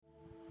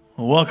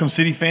Well, welcome,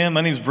 City fam.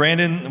 My name is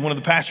Brandon. I'm one of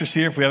the pastors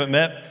here, if we haven't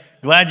met.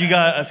 Glad you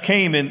guys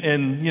came.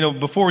 And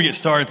before we get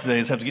started today, I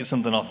just have to get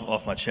something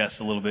off my chest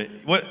a little bit.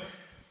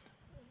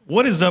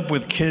 What is up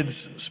with kids'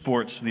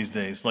 sports these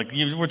days? Like,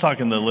 we're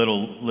talking the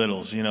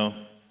littles, you know.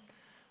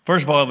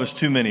 First of all, there's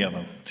too many of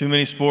them. Too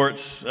many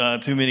sports,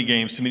 too many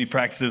games, too many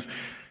practices.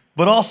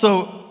 But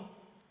also,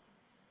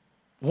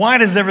 why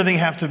does everything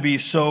have to be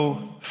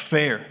so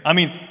fair? I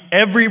mean,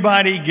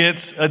 everybody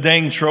gets a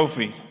dang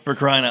trophy, for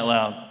crying out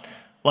loud.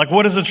 Like,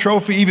 what does a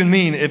trophy even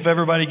mean if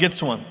everybody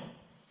gets one?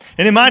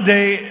 And in my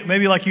day,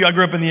 maybe like you, I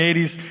grew up in the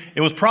 80s,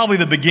 it was probably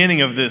the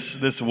beginning of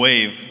this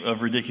wave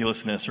of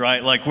ridiculousness,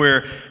 right? Like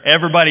where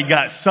everybody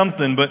got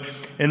something. But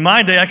in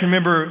my day, I can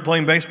remember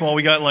playing baseball,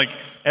 we got like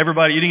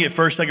everybody, you didn't get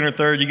first, second, or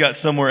third, you got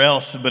somewhere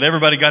else. But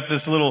everybody got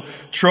this little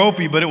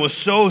trophy, but it was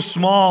so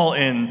small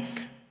and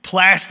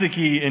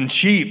plasticky and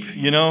cheap,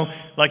 you know,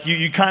 like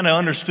you kind of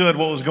understood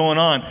what was going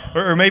on.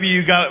 Or maybe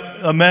you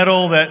got a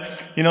medal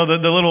that, you know,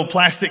 the little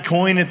plastic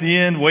coin at the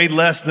end weighed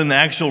less than the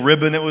actual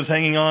ribbon it was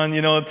hanging on,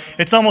 you know.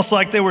 It's almost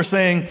like they were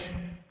saying,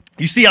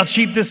 you see how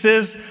cheap this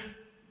is?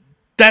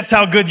 That's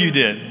how good you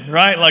did,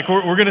 right? Like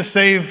we're going to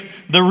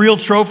save the real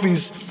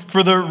trophies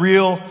for the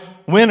real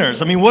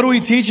winners. I mean, what are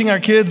we teaching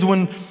our kids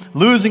when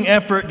losing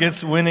effort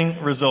gets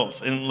winning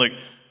results? And look,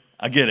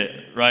 I get it,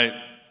 right?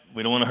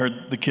 We don't want to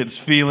hurt the kids'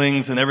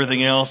 feelings and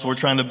everything else. We're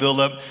trying to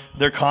build up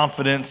their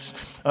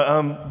confidence.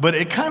 But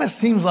it kind of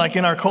seems like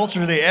in our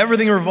culture today,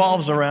 everything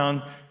revolves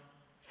around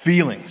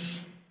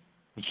feelings.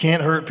 You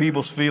can't hurt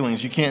people's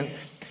feelings. You can't,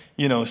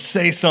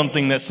 say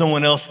something that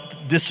someone else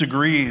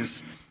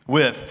disagrees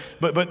with.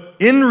 But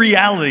in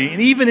reality, and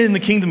even in the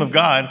kingdom of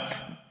God,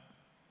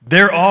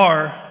 there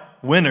are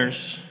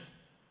winners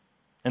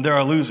and there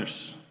are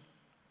losers.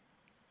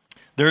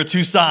 There are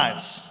two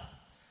sides,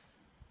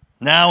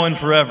 now and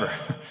forever.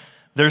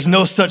 There's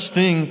no such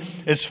thing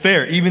as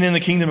fair, even in the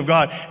kingdom of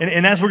God.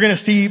 And as we're going to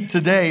see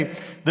today,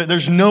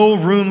 there's no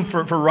room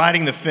for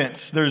riding the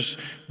fence.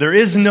 There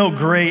is no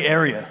gray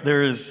area.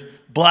 There is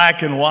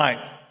black and white.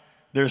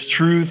 There's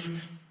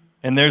truth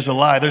and there's a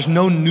lie. There's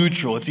no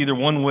neutral. It's either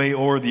one way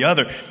or the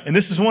other. And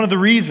this is one of the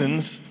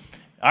reasons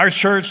our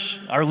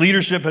church, our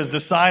leadership has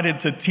decided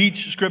to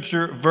teach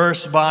Scripture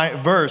verse by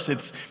verse.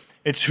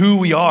 It's who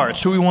we are.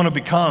 It's who we want to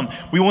become.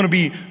 We want to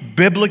be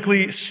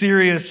biblically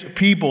serious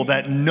people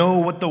that know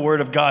what the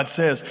Word of God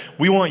says.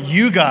 We want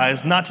you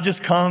guys not to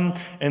just come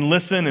and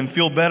listen and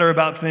feel better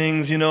about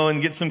things,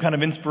 and get some kind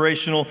of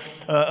inspirational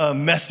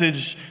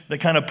message that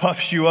kind of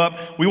puffs you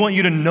up. We want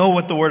you to know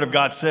what the Word of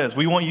God says.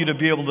 We want you to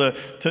be able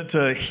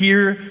to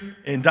hear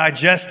and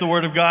digest the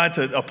Word of God,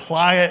 to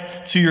apply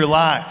it to your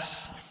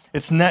lives.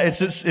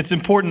 It's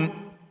important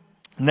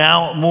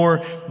now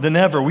more than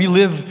ever. We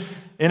live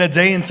in a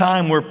day and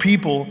time where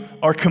people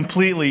are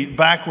completely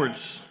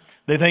backwards.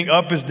 They think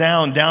up is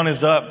down, down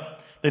is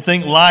up. They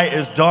think light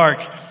is dark,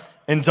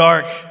 and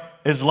dark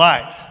is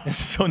light. And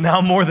so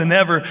now more than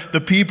ever, the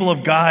people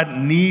of God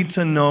need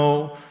to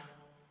know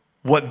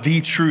what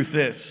the truth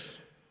is.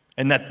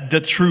 And that the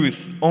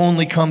truth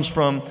only comes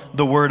from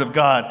the Word of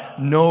God,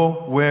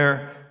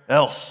 nowhere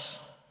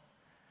else.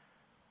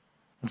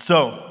 And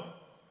so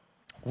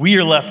we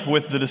are left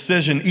with the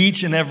decision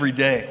each and every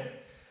day.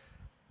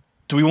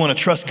 Do we want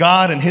to trust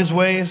God and His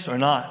ways or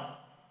not?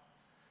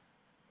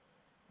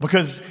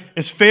 Because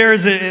as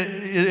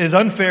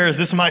unfair as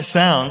this might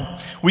sound,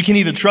 we can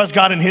either trust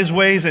God and His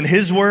ways and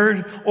His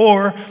word,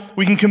 or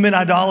we can commit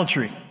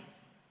idolatry.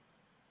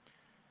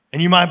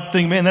 And you might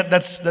think, man,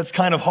 that's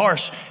kind of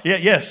harsh. Yeah,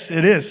 yes,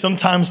 it is.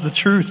 Sometimes the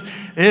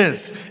truth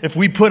is, if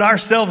we put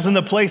ourselves in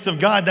the place of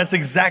God, that's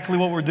exactly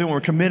what we're doing.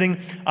 We're committing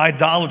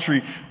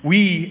idolatry.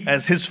 We,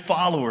 as His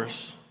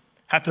followers,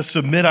 have to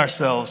submit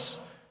ourselves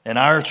and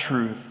our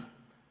truth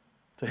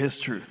to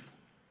His truth.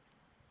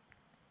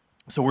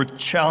 So we're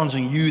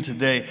challenging you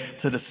today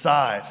to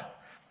decide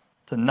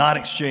to not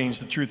exchange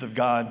the truth of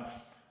God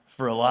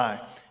for a lie.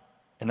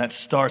 And that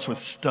starts with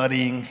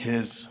studying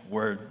His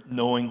Word,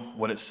 knowing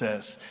what it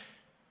says.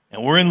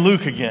 And we're in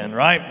Luke again,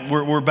 right?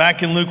 We're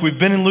back in Luke. We've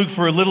been in Luke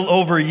for a little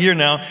over a year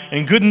now.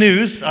 And good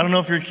news, I don't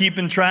know if you're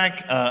keeping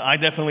track. I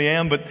definitely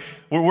am. But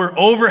we're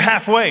over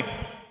halfway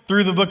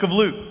through the book of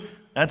Luke.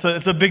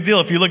 It's a big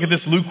deal. If you look at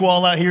this Luke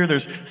wall out here,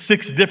 there's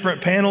 6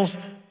 different panels.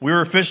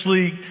 We're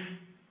officially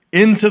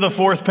into the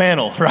 4th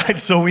panel, right?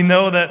 So we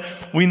know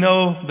that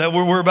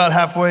we're about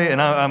halfway, and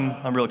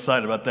I'm real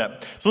excited about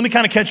that. So let me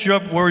kind of catch you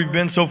up where we've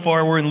been so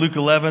far. We're in Luke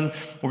 11.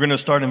 We're going to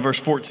start in verse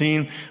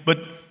 14. But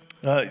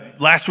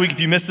last week, if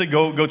you missed it,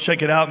 go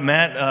check it out.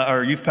 Matt,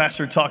 our youth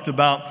pastor, talked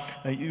about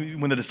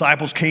when the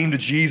disciples came to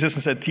Jesus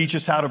and said, "Teach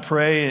us how to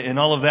pray," and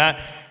all of that.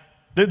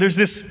 There's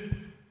this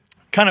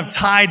kind of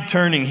tide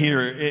turning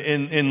here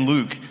in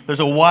Luke. There's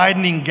a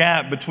widening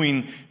gap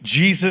between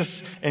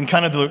Jesus and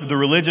kind of the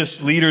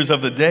religious leaders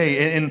of the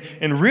day.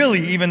 And really,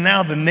 even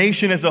now, the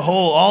nation as a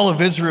whole, all of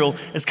Israel,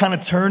 is kind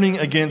of turning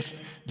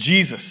against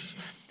Jesus.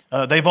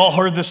 They've all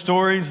heard the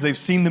stories. They've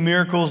seen the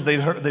miracles.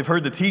 They've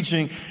heard the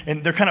teaching.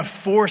 And they're kind of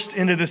forced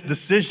into this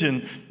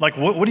decision, like,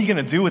 what are you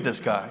going to do with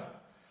this guy?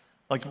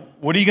 Like,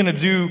 what are you going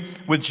to do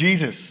with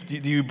Jesus?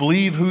 Do you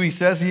believe who he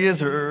says he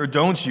is, or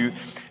don't you?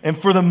 And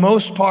for the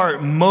most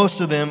part, most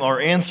of them are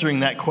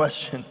answering that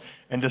question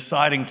and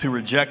deciding to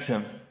reject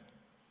him.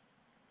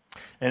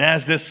 And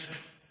as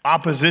this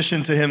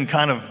opposition to him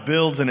kind of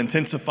builds and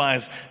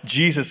intensifies,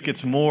 Jesus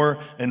gets more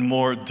and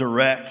more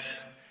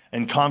direct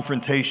and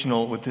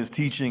confrontational with his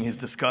teaching, his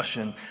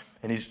discussion.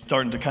 And he's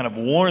starting to kind of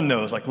warn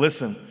those, like,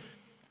 listen,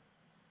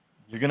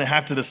 you're going to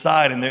have to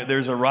decide, and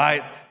there's a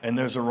right and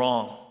there's a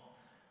wrong.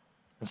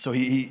 And so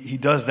he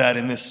does that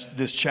in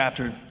this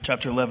chapter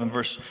 11,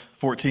 verse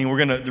 14.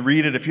 We're going to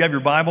read it. If you have your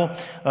Bible,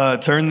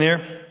 turn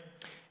there.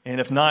 And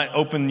if not,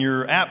 open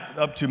your app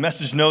up to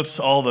Message Notes.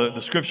 All the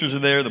scriptures are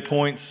there, the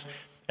points,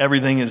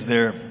 everything is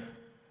there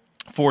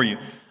for you.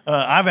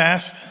 I've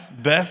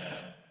asked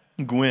Beth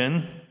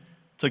Gwynn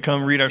to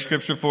come read our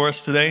scripture for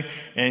us today.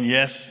 And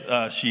yes,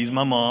 she's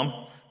my mom,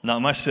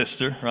 not my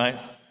sister, right?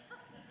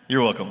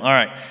 You're welcome. All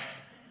right.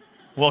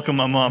 Welcome,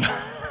 my mom.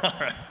 All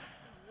right.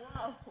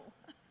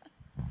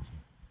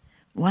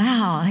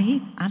 Wow,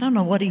 I don't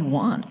know what he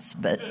wants,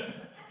 but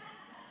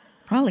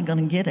probably going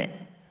to get it.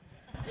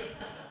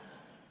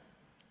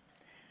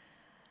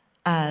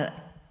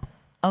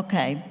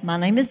 Okay, my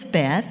name is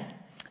Beth.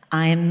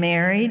 I am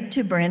married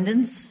to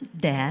Brandon's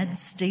dad,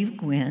 Steve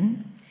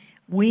Gwynn.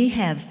 We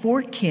have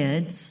 4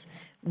 kids.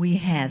 We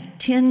have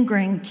 10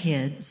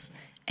 grandkids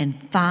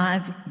and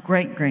 5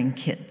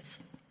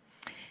 great-grandkids.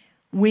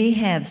 We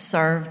have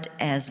served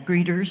as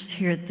greeters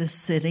here at the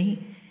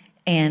city.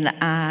 And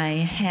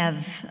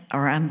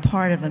I'm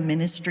part of a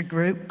ministry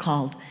group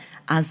called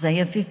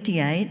Isaiah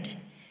 58.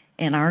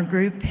 And our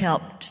group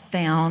helped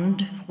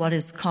found what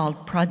is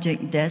called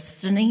Project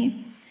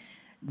Destiny,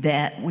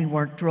 that we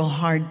worked real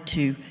hard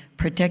to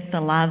protect the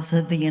lives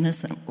of the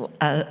innocent,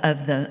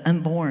 of the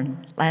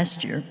unborn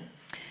last year.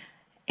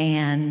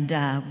 And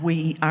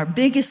our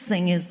biggest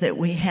thing is that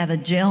we have a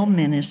jail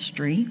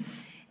ministry,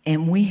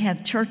 and we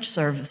have church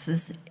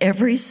services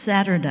every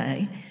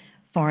Saturday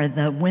for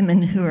the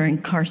women who are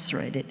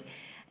incarcerated.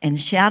 And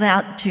shout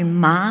out to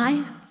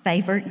my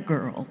favorite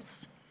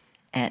girls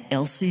at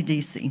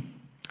LCDC.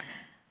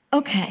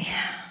 Okay.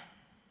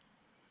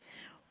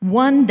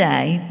 One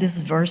day, this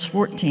is verse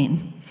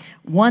 14,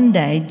 one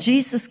day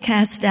Jesus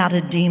cast out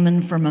a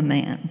demon from a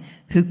man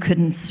who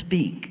couldn't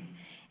speak.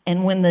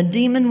 And when the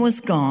demon was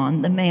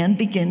gone, the man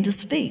began to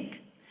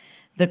speak.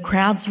 The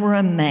crowds were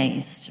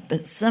amazed,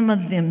 but some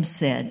of them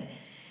said,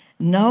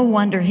 "No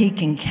wonder he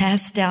can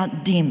cast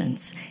out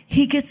demons.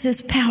 He gets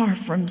his power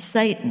from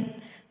Satan,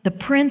 the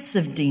prince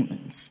of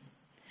demons."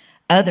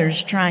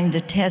 Others, trying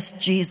to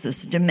test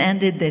Jesus,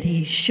 demanded that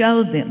he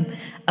show them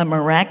a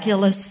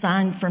miraculous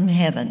sign from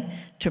heaven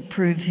to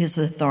prove his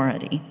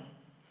authority.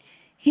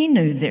 He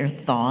knew their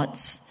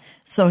thoughts,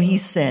 so he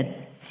said,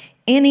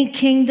 "Any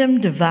kingdom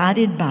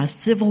divided by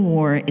civil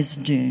war is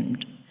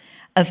doomed.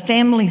 A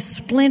family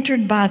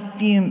splintered by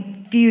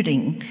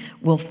feuding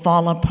will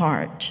fall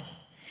apart.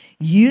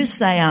 You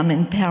say I'm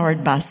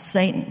empowered by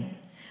Satan,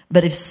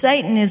 but if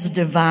Satan is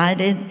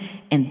divided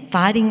and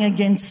fighting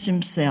against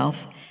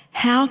himself,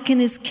 how can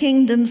his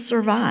kingdom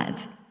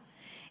survive?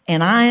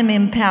 And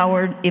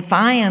if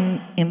I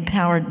am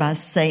empowered by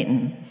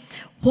Satan,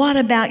 what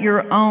about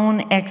your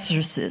own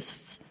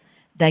exorcists?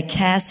 They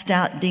cast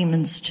out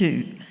demons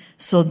too,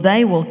 so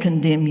they will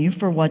condemn you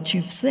for what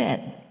you've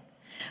said.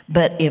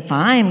 But if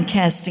I am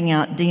casting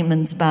out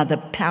demons by the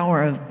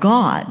power of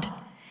God,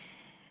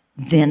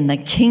 then the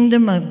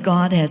kingdom of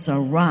God has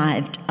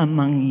arrived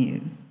among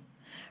you.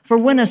 For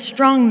when a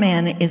strong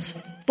man is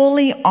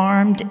fully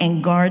armed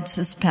and guards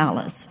his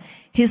palace,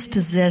 his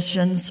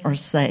possessions are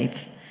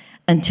safe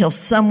until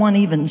someone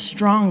even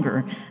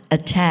stronger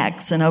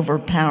attacks and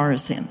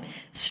overpowers him,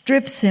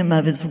 strips him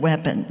of his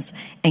weapons,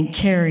 and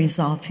carries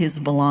off his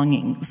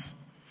belongings.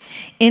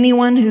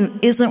 Anyone who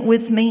isn't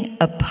with me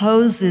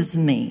opposes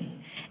me.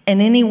 And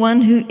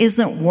anyone who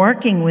isn't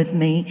working with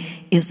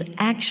me is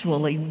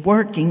actually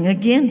working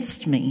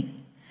against me.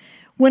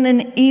 When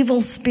an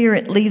evil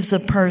spirit leaves a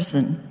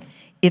person,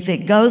 if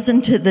it goes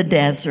into the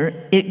desert,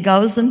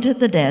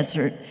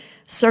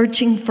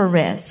 searching for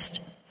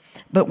rest.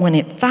 But when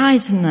it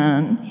finds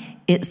none,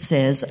 it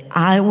says,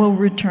 I will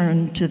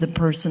return to the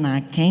person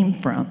I came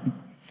from.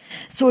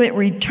 So it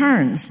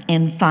returns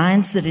and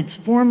finds that its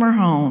former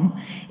home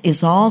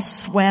is all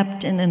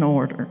swept and in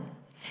order.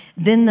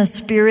 Then the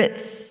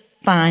spirit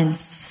finds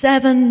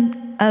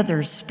 7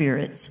 other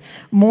spirits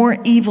more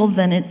evil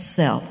than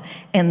itself,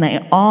 and they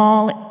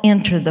all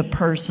enter the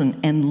person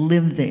and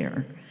live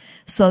there.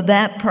 So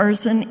that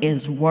person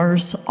is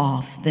worse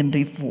off than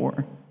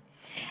before.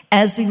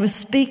 As he was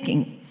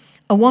speaking,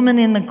 a woman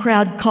in the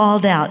crowd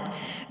called out,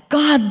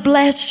 God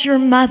bless your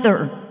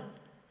mother.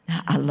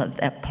 I love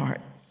that part.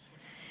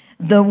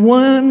 The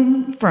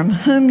womb from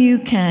whom you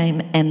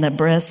came and the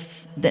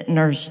breasts that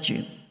nursed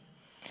you.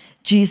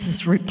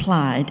 Jesus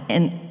replied,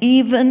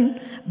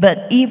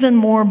 but even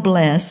more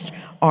blessed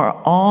are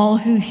all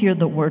who hear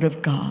the word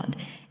of God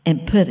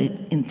and put it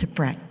into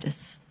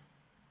practice.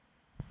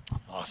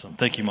 Awesome.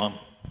 Thank you, Mom.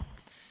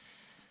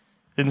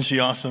 Isn't she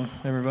awesome,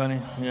 everybody?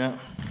 Yeah.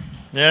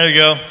 There you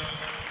go.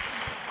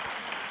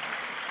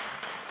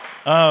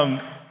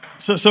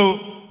 So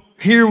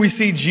here we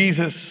see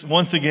Jesus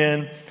once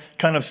again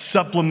kind of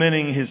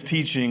supplementing his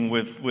teaching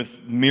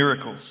with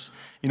miracles.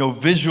 You know,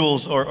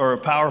 visuals are a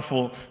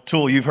powerful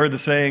tool. You've heard the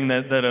saying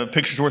that a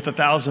picture's worth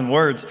 1,000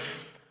 words.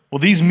 Well,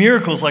 these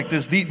miracles like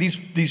this,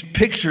 these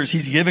pictures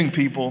he's giving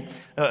people,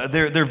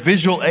 they're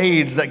visual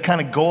aids that kind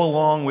of go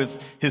along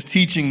with his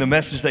teaching, the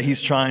message that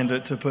he's trying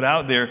to put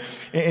out there.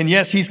 And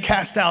yes, he's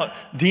cast out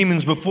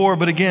demons before,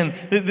 but again,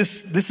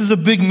 this is a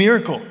big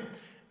miracle.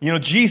 You know,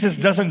 Jesus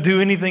doesn't do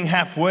anything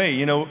halfway.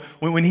 You know,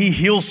 when he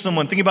heals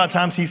someone, think about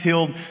times he's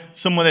healed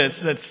someone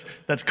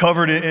that's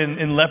covered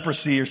in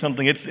leprosy or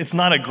something. It's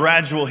not a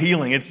gradual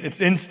healing.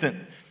 It's instant.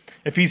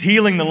 If he's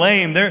healing the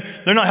lame, they're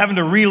not having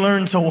to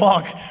relearn to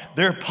walk.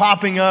 They're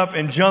popping up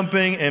and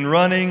jumping and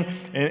running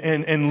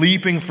and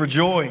leaping for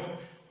joy.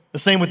 The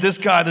same with this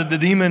guy. The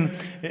demon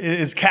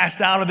is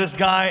cast out of this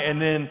guy,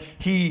 and then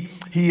he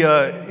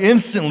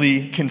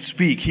instantly can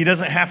speak. He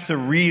doesn't have to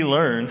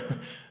relearn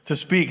to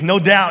speak. No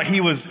doubt he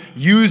was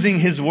using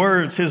his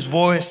words, his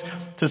voice,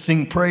 to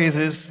sing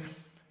praises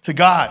to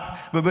God.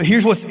 But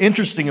here's what's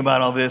interesting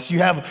about all this. You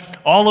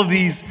have all of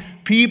these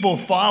people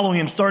following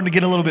him, starting to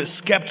get a little bit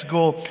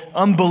skeptical,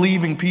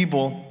 unbelieving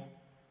people.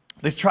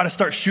 They try to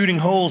start shooting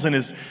holes in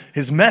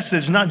his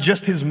message, not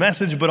just his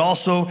message, but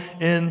also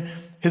in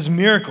his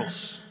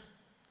miracles.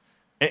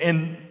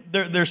 And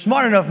they're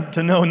smart enough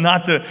to know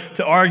not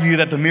to argue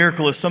that the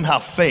miracle is somehow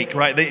fake,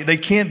 right? They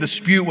can't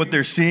dispute what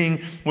they're seeing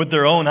with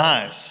their own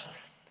eyes.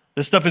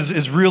 This stuff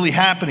is really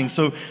happening.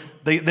 So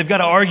they've got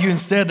to argue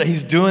instead that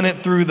he's doing it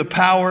through the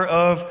power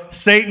of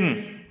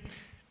Satan.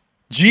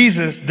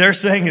 Jesus, they're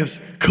saying, is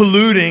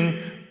colluding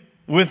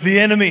with the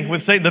enemy,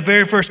 with Satan. The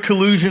very first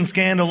collusion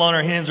scandal on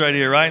our hands right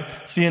here, right?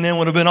 CNN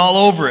would have been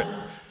all over it.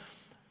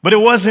 But it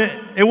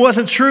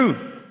wasn't true.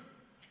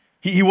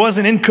 He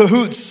wasn't in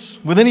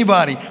cahoots with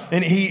anybody.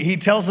 And he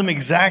tells them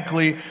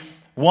exactly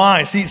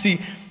why. See,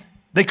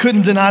 they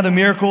couldn't deny the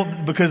miracle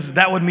because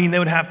that would mean they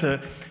would have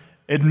to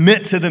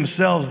admit to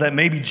themselves that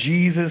maybe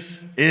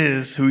Jesus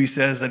is who he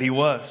says that he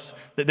was.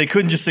 That they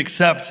couldn't just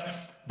accept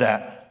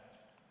that.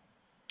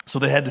 So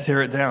they had to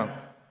tear it down.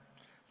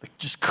 They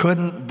just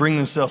couldn't bring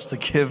themselves to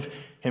give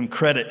him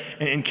credit.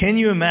 And can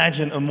you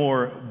imagine a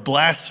more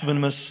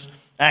blasphemous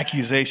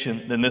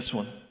accusation than this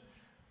one?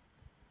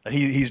 That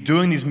he's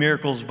doing these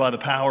miracles by the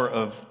power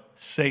of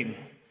Satan.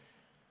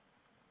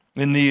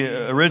 In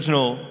the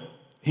original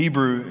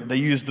Hebrew, they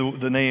used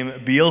the name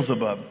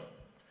Beelzebub,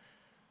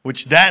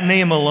 which that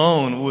name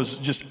alone was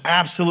just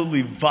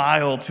absolutely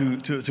vile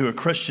to a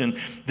Christian.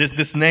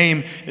 This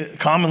name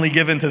commonly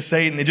given to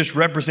Satan, it just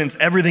represents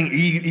everything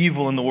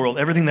evil in the world,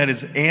 everything that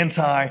is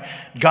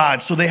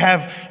anti-God. So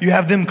you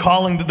have them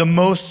calling the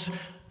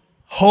most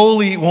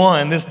holy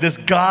one, this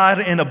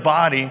God in a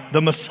body,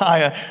 the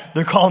Messiah,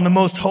 they're calling the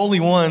most holy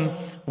one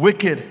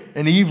wicked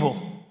and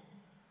evil.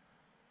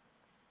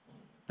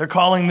 They're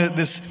calling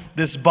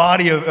this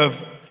body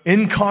of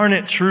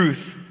incarnate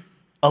truth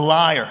a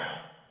liar.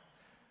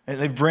 And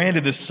they've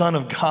branded the Son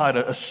of God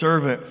a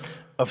servant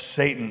of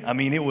Satan. I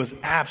mean, it was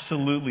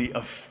absolutely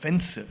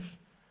offensive.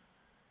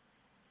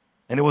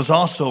 And it was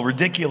also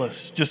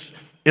ridiculous,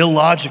 just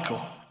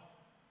illogical.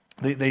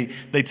 They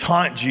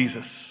taunt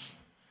Jesus.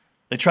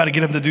 They try to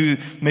get him to do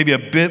maybe a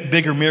bit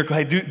bigger miracle.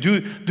 Hey,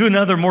 do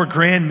another more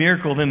grand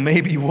miracle, then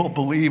maybe we'll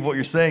believe what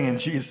you're saying. And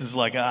Jesus is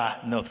like,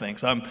 no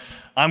thanks.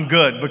 I'm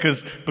good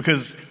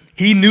because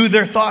he knew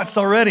their thoughts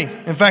already.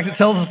 In fact, it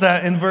tells us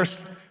that in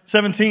verse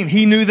 17.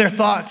 He knew their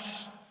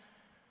thoughts.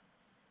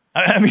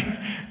 I mean,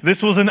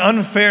 this was an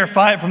unfair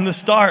fight from the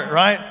start,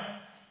 right?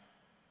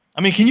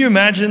 I mean, can you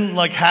imagine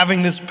like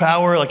having this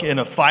power like in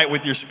a fight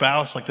with your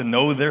spouse, like to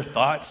know their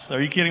thoughts?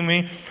 Are you kidding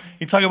me?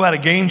 You talk about a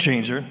game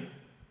changer.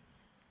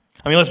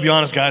 I mean, let's be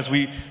honest, guys.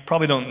 We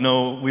probably don't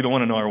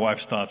want to know our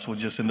wife's thoughts. We'll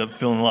just end up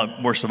feeling a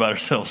lot worse about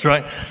ourselves,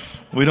 right?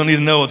 We don't need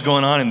to know what's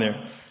going on in there.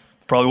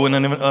 Probably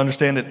wouldn't even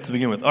understand it to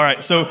begin with. All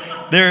right, so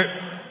their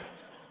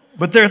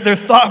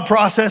thought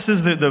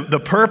processes,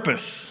 the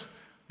purpose,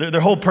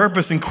 their whole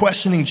purpose in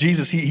questioning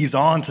Jesus, he's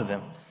on to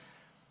them.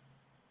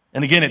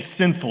 And again, it's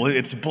sinful,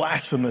 it's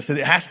blasphemous, it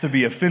has to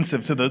be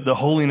offensive to the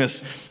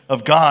holiness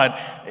of God.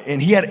 And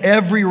he had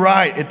every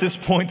right at this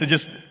point to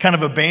just kind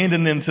of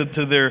abandon them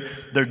to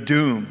their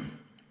doom.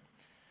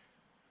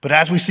 But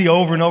as we see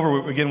over and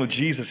over again with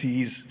Jesus,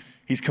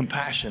 he's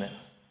compassionate.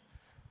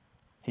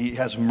 He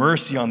has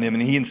mercy on them,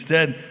 and he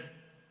instead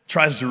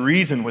tries to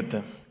reason with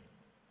them.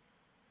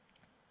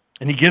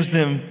 And he gives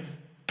them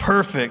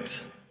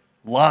perfect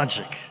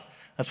logic.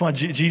 That's why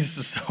Jesus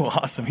is so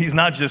awesome. He's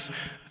not just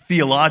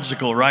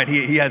theological, right?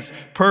 He has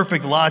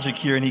perfect logic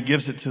here, and he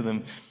gives it to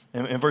them.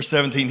 In verse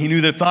 17, he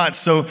knew their thoughts.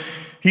 So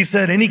he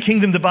said, any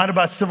kingdom divided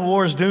by civil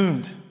war is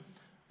doomed.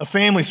 A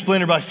family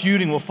splintered by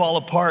feuding will fall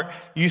apart.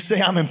 You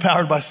say I'm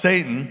empowered by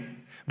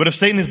Satan, but if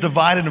Satan is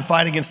divided and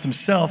fight against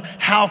himself,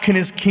 how can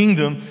his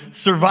kingdom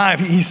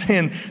survive? He's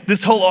saying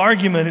this whole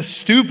argument is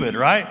stupid,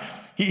 right?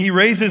 He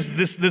raises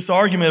this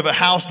argument of a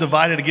house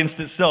divided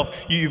against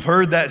itself. You've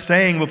heard that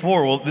saying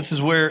before. Well, this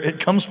is where it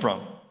comes from.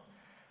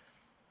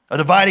 A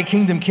divided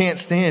kingdom can't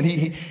stand.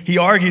 He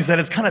argues that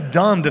it's kind of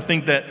dumb to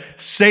think that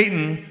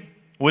Satan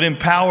would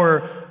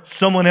empower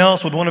someone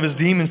else with one of his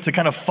demons to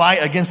kind of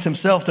fight against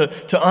himself,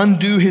 to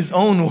undo his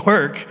own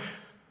work.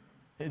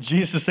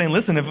 Jesus is saying,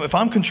 listen, if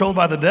I'm controlled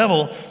by the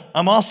devil,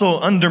 I'm also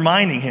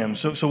undermining him.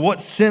 So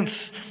what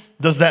sense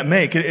does that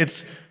make?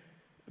 It's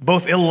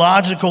both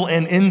illogical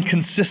and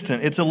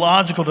inconsistent. It's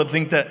illogical to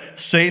think that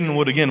Satan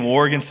would, again,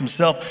 war against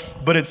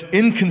himself, but it's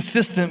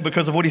inconsistent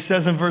because of what he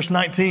says in verse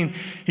 19.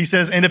 He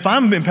says, and if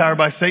I'm empowered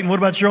by Satan, what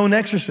about your own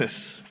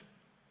exorcists?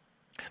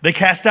 They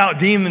cast out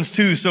demons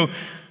too, so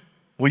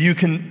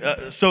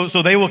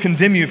they will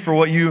condemn you for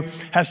what you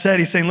have said.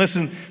 He's saying,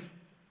 listen,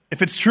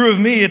 if it's true of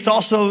me, it's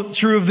also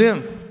true of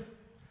them.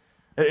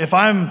 If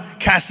I'm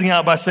casting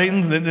out by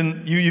Satan,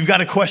 then you've got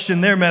to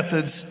question their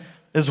methods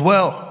as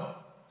well.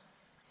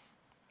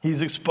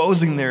 He's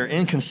exposing their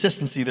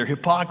inconsistency, their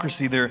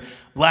hypocrisy, their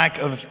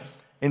lack of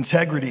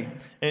integrity.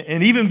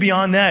 And even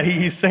beyond that,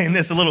 he's saying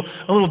this, a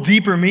little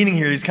deeper meaning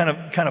here. He's kind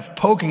of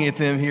poking at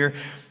them here,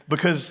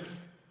 because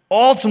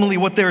ultimately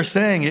what they're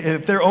saying,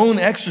 if their own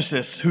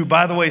exorcists, who,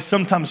 by the way,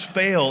 sometimes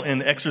fail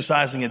in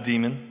exorcising a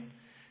demon,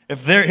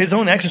 if his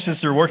own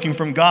exorcists are working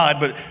from God,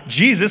 but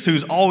Jesus,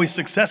 who's always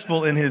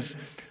successful in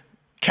his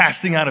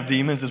casting out of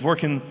demons, is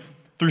working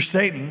through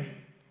Satan,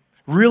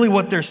 really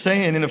what they're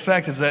saying, in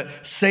effect, is that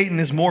Satan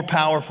is more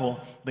powerful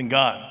than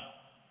God.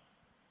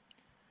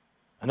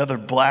 Another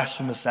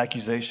blasphemous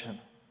accusation.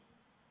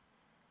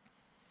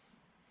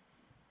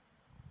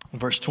 In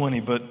verse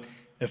 20, but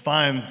if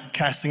I'm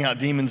casting out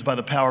demons by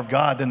the power of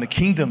God, then the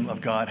kingdom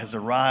of God has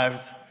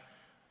arrived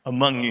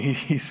among you.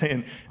 He's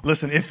saying,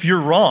 listen, if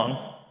you're wrong,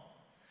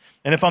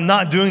 and if I'm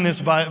not doing this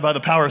by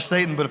the power of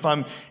Satan, but if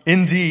I'm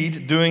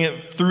indeed doing it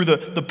through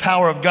the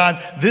power of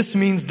God, this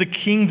means the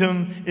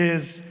kingdom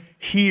is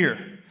here.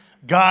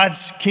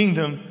 God's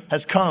kingdom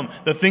has come.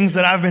 The things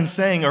that I've been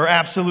saying are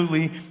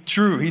absolutely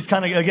true. He's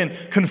kind of, again,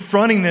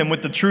 confronting them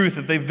with the truth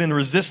that they've been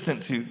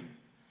resistant to.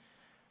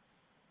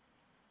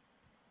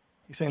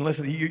 He's saying,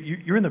 listen,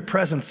 you're in the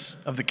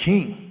presence of the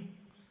King.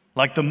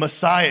 Like the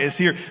Messiah is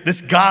here.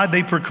 This God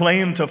they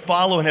proclaim to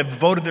follow and have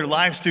devoted their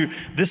lives to,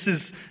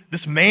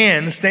 this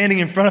man standing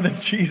in front of them,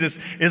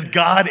 Jesus, is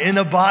God in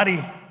a body.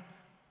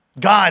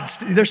 God,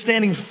 they're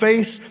standing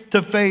face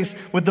to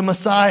face with the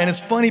Messiah. And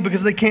it's funny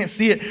because they can't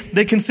see it.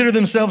 They consider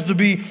themselves to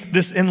be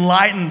this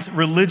enlightened,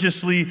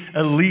 religiously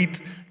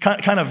elite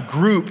kind of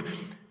group.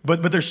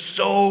 But they're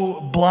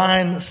so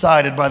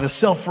blindsided by the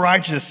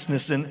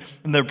self-righteousness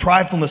and their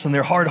pridefulness and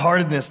their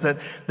hard-heartedness that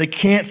they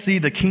can't see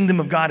the kingdom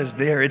of God is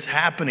there. It's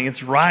happening.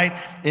 It's right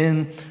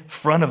in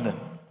front of them.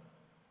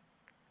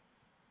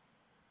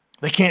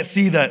 They can't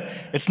see that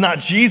it's not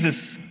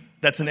Jesus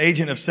that's an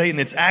agent of Satan.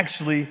 It's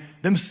actually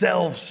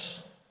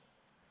themselves.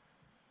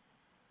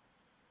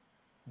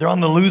 They're on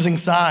the losing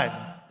side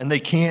and they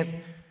can't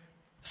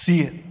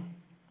see it.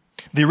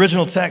 The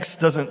original text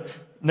doesn't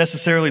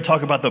necessarily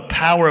talk about the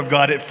power of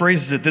God. It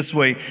phrases it this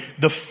way,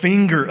 the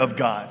finger of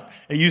God.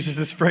 It uses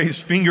this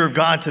phrase, finger of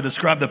God, to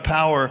describe the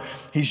power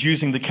he's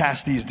using to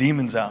cast these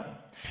demons out.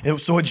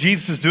 And so what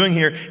Jesus is doing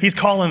here, he's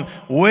calling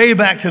way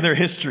back to their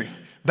history,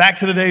 back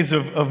to the days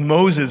of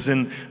Moses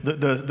and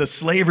the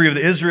slavery of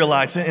the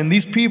Israelites. And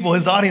these people,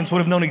 his audience, would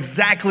have known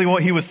exactly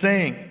what he was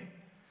saying.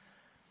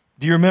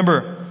 Do you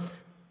remember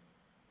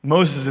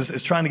Moses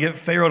is trying to get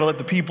Pharaoh to let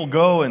the people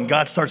go, and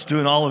God starts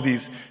doing all of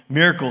these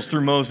miracles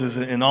through Moses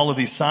and all of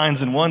these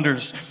signs and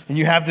wonders. And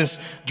you have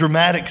this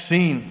dramatic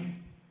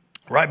scene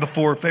right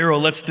before Pharaoh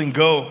lets them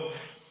go.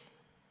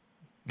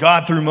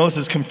 God, through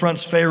Moses,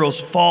 confronts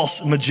Pharaoh's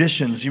false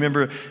magicians. You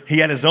remember he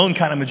had his own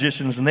kind of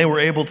magicians, and they were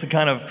able to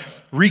kind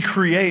of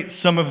recreate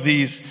some of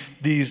these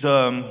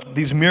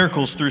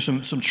miracles through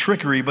some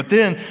trickery. But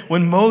then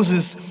when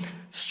Moses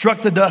struck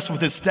the dust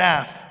with his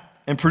staff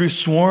and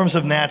produced swarms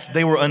of gnats,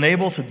 they were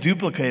unable to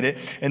duplicate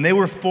it, and they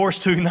were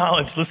forced to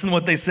acknowledge, listen to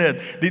what they said,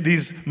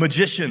 these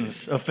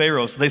magicians of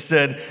Pharaoh's. They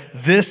said,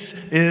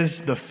 "This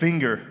is the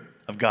finger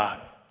of God."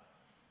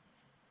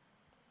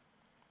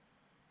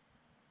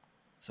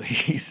 So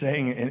he's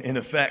saying, in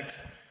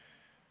effect,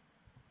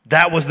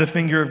 that was the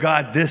finger of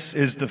God. This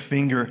is the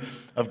finger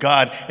of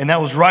God. And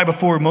that was right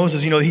before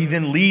Moses, he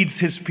then leads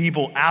his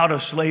people out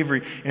of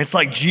slavery. And it's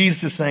like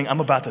Jesus is saying, I'm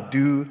about to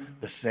do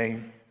the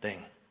same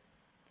thing.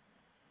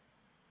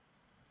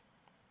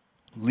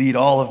 Lead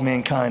all of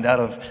mankind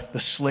out of the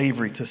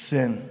slavery to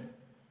sin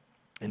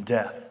and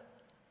death.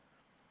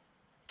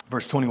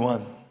 Verse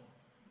 21.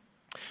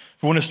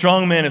 For when a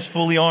strong man is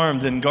fully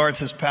armed and guards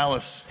his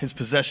palace, his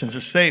possessions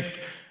are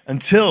safe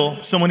until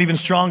someone even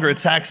stronger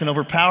attacks and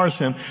overpowers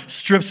him,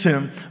 strips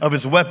him of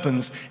his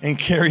weapons, and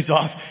carries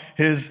off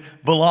his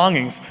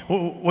belongings.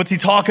 What's he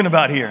talking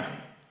about here?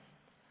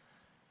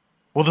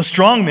 Well, the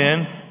strong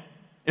man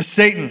is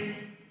Satan,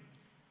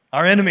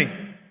 our enemy.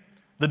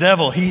 The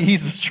devil,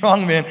 he's the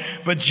strong man,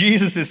 but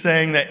Jesus is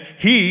saying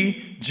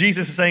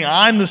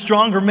I'm the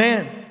stronger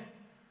man.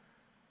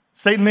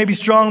 Satan may be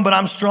strong, but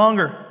I'm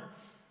stronger.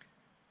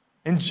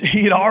 And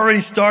he had already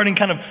started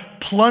kind of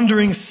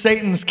plundering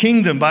Satan's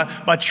kingdom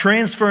by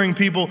transferring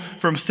people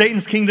from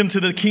Satan's kingdom to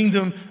the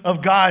kingdom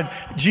of God.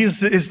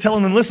 Jesus is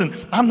telling them, listen,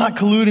 I'm not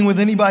colluding with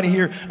anybody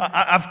here.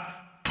 I've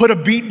put a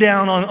beat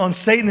down on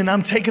Satan, and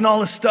I'm taking all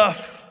his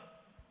stuff.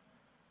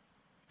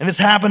 And it's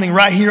happening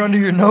right here under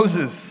your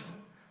noses.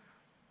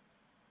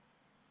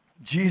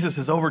 Jesus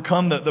has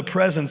overcome the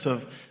presence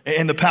of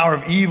and the power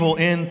of evil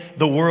in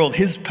the world.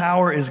 His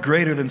power is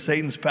greater than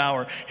Satan's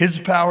power. His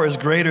power is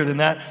greater than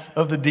that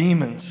of the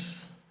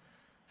demons.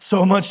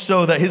 So much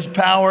so that his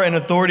power and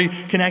authority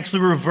can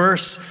actually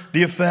reverse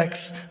the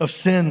effects of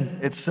sin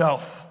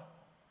itself.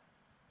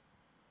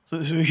 So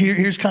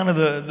here's kind of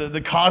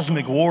the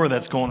cosmic war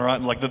that's going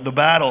on, like the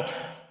battle.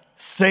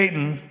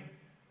 Satan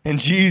and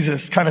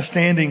Jesus kind of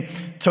standing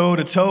toe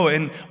to toe.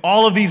 And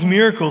all of these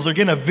miracles are,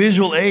 again, a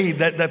visual aid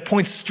that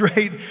points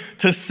straight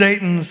to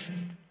Satan's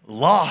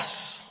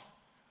loss,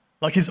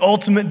 like his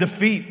ultimate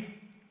defeat.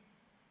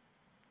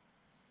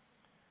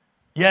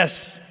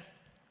 Yes,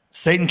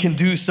 Satan can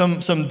do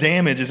some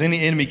damage, as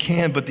any enemy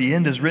can, but the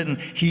end is written,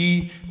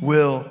 he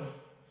will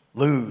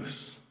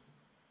lose.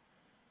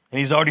 And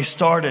he's already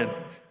started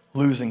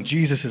losing.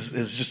 Jesus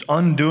is just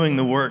undoing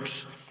the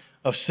works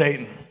of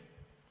Satan.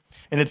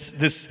 And it's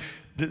this.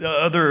 The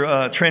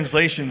other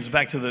translations,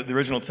 back to the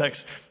original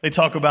text, they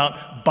talk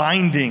about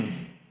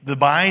the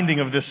binding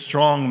of this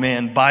strong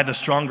man by the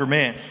stronger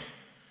man.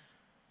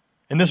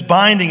 And this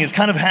binding is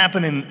kind of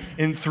happening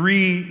in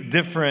three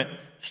different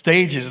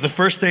stages. The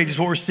first stage is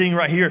what we're seeing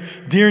right here.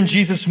 During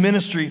Jesus'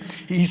 ministry,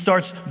 he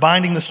starts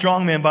binding the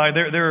strong man by,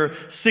 there are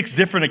 6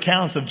 different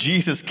accounts of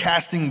Jesus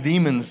casting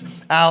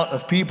demons out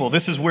of people.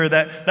 This is where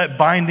that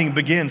binding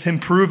begins, him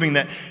proving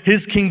that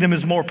his kingdom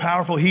is more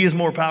powerful. He is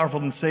more powerful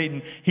than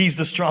Satan. He's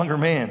the stronger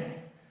man.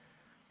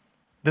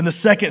 Then the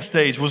second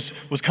stage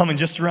was coming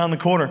just around the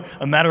corner,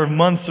 a matter of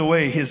months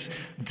away, his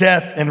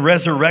death and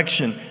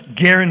resurrection,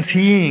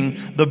 guaranteeing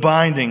the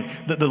binding,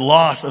 the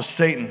loss of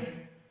Satan.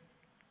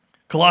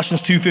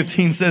 Colossians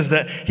 2:15 says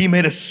that he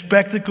made a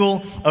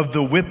spectacle of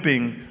the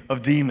whipping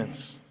of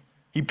demons.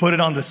 He put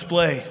it on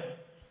display.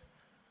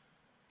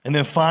 And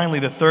then finally,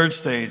 the third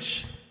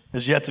stage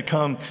is yet to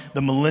come,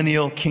 the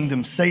millennial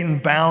kingdom, Satan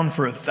bound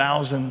for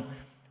 1,000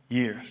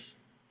 years.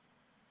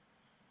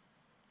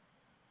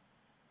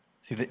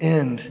 See, the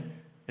end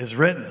is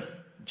written.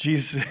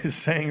 Jesus is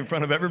saying in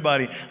front of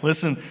everybody,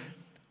 listen,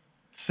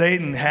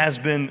 Satan has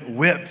been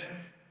whipped,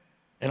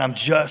 and I'm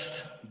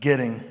just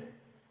getting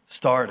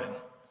started.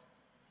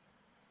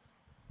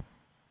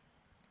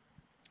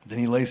 Then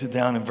he lays it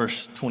down in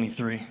verse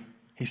 23.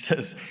 He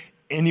says,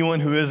 anyone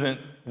who isn't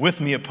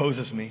with me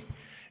opposes me.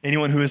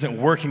 Anyone who isn't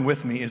working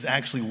with me is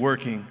actually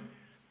working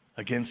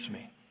against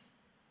me.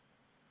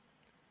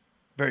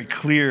 Very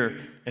clear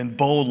and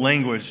bold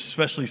language,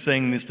 especially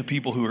saying this to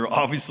people who are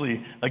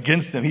obviously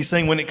against him. He's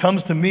saying, when it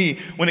comes to me,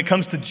 when it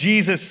comes to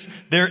Jesus,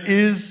 there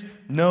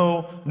is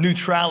no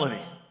neutrality.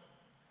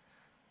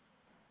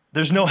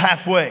 There's no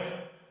halfway.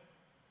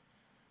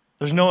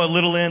 There's no a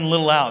little in,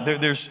 little out.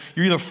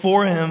 You're either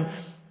for him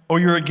or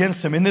you're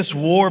against him. In this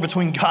war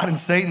between God and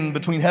Satan,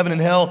 between heaven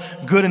and hell,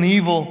 good and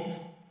evil,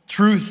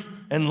 truth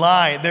and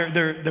lie,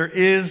 there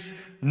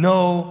is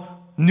no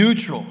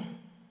neutral.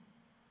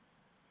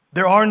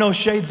 There are no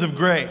shades of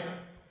gray.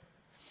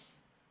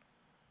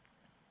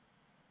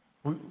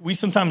 We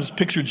sometimes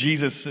picture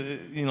Jesus,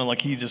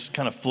 like he just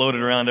kind of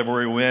floated around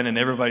everywhere he went and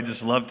everybody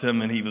just loved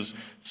him and he was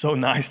so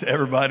nice to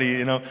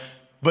everybody,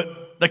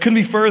 But that couldn't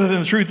be further than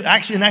the truth.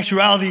 Actually, in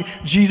actuality,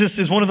 Jesus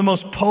is one of the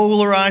most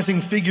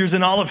polarizing figures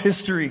in all of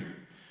history.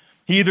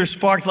 He either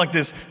sparked like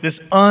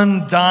this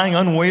undying,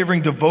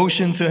 unwavering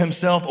devotion to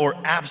himself or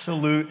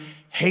absolute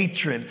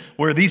hatred,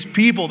 where these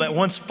people that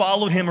once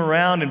followed him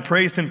around and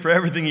praised him for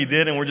everything he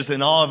did and were just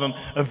in awe of him,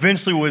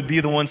 eventually would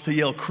be the ones to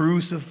yell,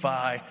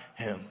 crucify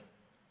him.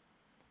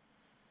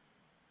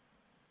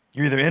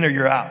 You're either in or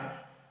you're out.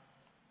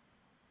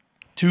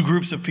 Two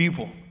groups of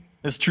people.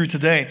 It's true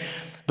today.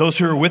 Those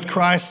who are with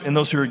Christ and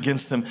those who are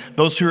against him.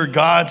 Those who are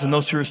God's and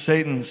those who are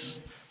Satan's.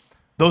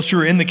 Those who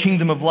are in the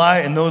kingdom of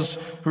light and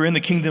those who are in the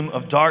kingdom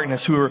of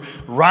darkness. Who are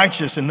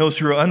righteous and those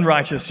who are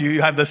unrighteous.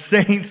 You have the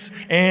saints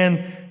and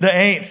the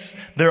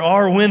ain'ts. There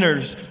are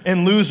winners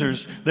and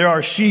losers. There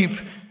are sheep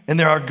and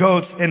there are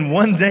goats. And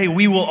one day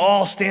we will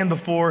all stand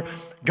before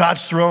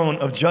God's throne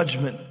of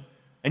judgment.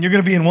 And you're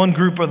going to be in one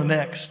group or the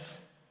next.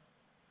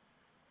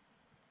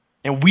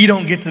 And we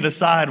don't get to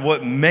decide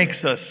what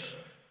makes us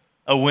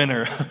a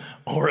winner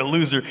or a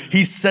loser.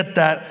 He set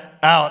that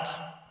out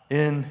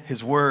in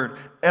his word.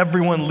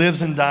 Everyone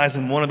lives and dies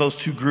in one of those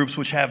two groups,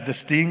 which have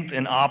distinct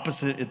and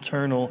opposite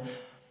eternal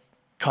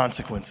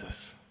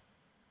consequences.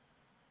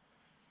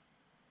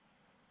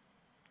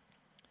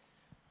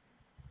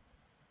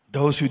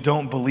 Those who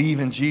don't believe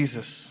in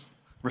Jesus,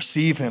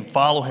 receive him,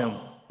 follow him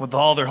with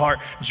all their heart,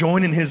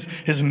 join in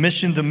his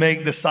mission to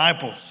make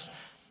disciples,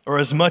 are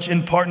as much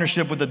in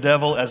partnership with the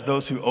devil as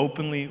those who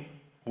openly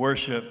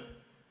worship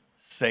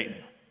Satan.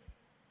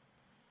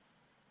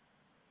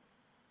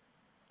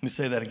 Let me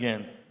say that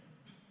again.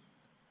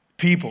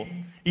 people,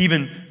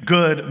 even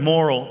good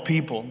moral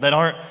people that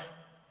aren't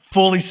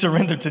fully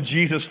surrendered to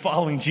Jesus,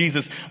 following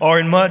Jesus, are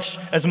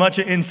as much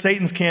in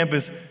Satan's camp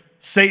as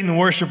Satan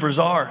worshipers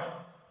are.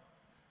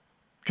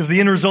 Because the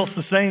end result's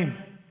the same.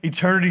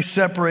 Eternity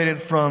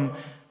separated from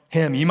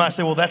him. You might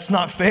say, well, that's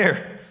not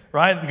fair,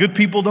 right? Good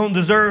people don't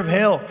deserve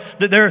hell.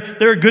 There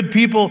are good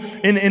people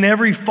in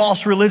every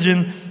false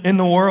religion in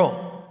the world.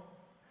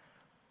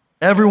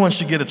 Everyone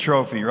should get a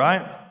trophy,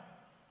 right?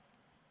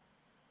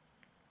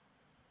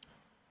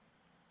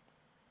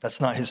 That's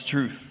not his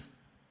truth.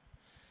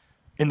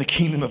 In the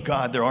kingdom of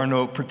God, there are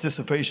no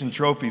participation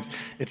trophies.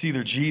 It's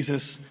either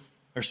Jesus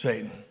or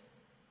Satan.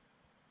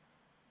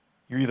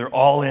 You're either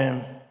all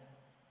in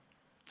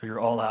or you're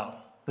all out.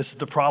 This is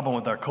the problem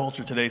with our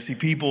culture today. See,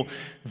 people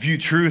view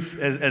truth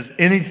as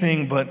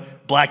anything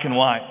but black and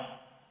white.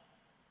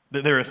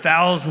 There are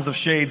thousands of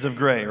shades of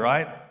gray,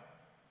 right?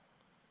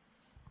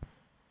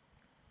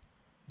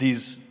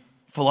 These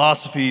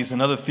philosophies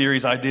and other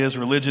theories, ideas,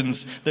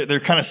 religions, they're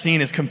kind of seen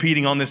as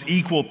competing on this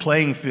equal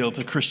playing field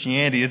to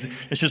Christianity.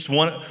 It's just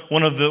one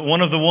of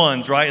the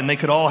ones, right? And they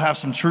could all have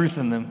some truth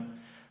in them.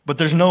 But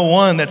there's no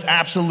one that's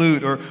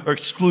absolute or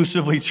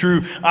exclusively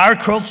true. Our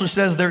culture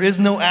says there is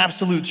no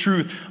absolute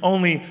truth,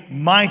 only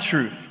my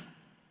truth.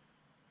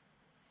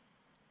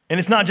 And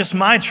it's not just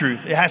my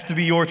truth, it has to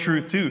be your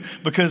truth too,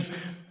 because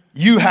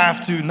you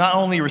have to not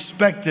only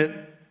respect it,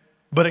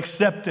 but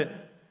accept it.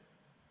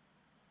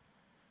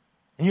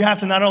 And you have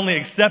to not only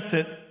accept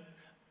it,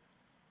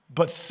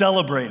 but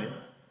celebrate it.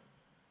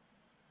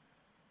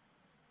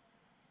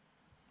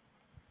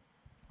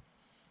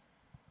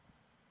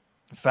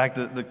 In fact,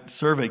 the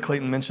survey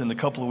Clayton mentioned a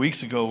couple of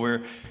weeks ago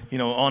where,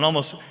 on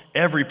almost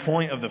every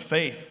point of the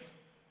faith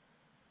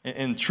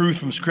and truth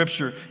from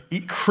Scripture,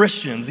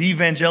 Christians,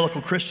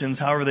 evangelical Christians,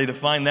 however they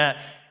define that,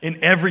 in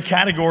every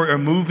category are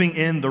moving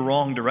in the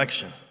wrong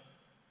direction.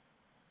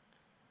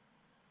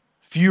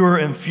 Fewer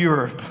and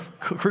fewer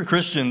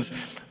Christians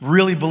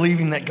really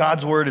believing that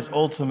God's word is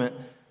ultimate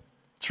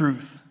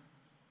truth.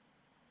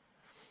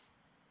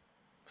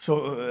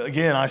 So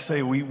again, I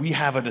say we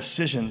have a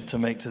decision to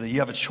make today. You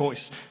have a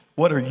choice.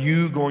 What are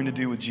you going to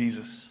do with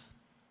Jesus?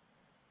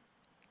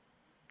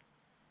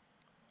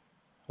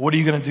 What are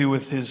you going to do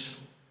with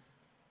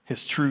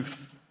his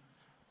truth?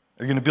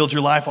 Are you going to build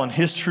your life on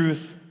his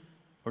truth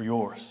or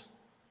yours?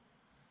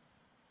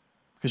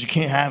 Because you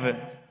can't have it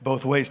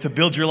both ways. To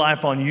build your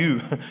life on you,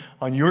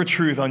 on your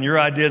truth, on your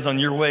ideas, on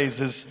your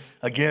ways is,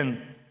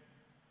 again,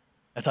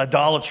 that's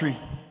idolatry.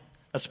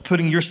 That's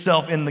putting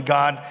yourself in the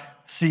God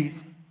seat.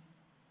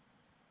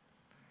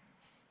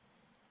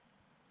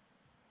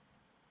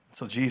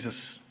 So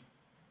Jesus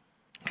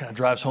kind of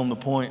drives home the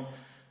point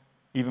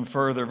even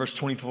further. Verse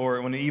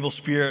 24, when an evil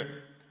spirit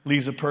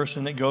leaves a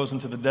person, it goes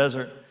into the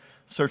desert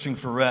searching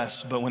for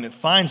rest. But when it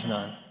finds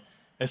none,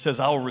 it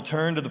says, I will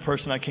return to the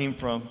person I came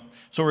from.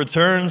 So it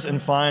returns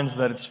and finds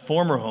that its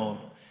former home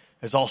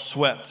is all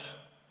swept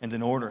and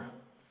in order.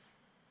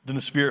 Then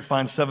the spirit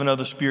finds 7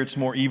 other spirits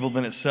more evil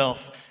than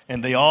itself,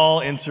 and they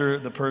all enter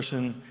the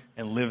person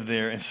and live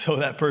there. And so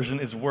that person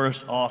is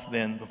worse off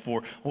than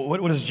before.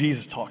 What is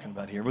Jesus talking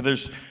about here? Well,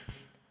 there's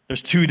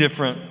 2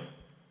 different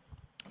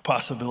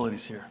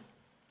possibilities here.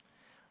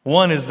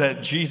 One is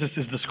that Jesus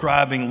is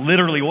describing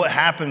literally what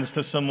happens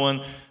to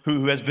someone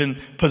who has been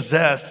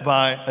possessed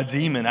by a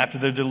demon after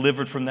they're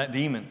delivered from that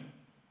demon.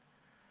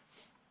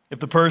 If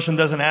the person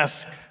doesn't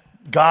ask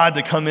God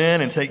to come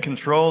in and take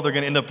control, they're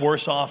going to end up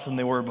worse off than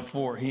they were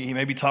before. He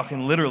may be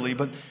talking literally,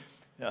 but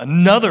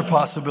another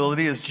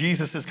possibility is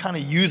Jesus is kind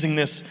of using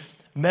this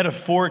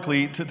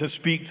metaphorically to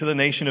speak to the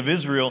nation of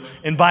Israel,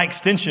 and by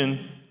extension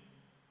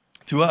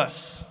to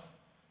us.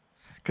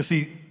 Because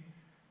see,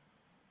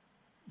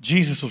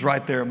 Jesus was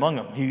right there among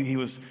them. He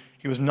was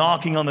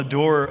knocking on the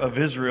door of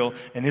Israel,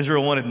 and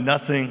Israel wanted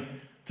nothing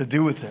to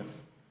do with him.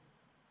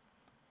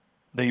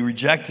 They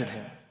rejected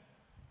him.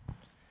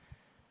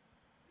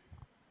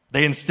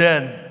 They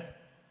instead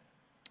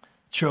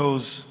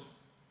chose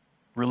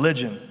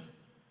religion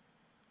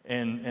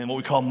and what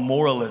we call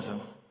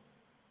moralism.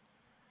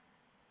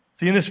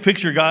 See, in this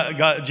picture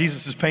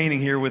Jesus is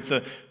painting here with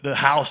the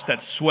house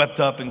that's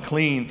swept up and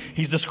clean,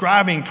 he's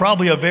describing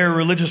probably a very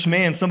religious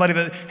man, somebody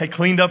that had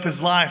cleaned up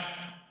his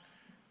life,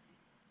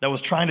 that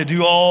was trying to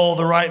do all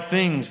the right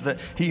things, that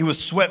he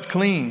was swept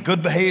clean,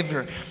 good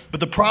behavior.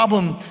 But the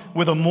problem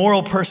with a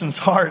moral person's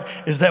heart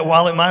is that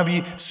while it might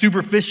be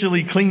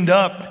superficially cleaned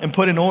up and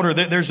put in order,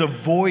 there's a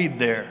void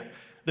there.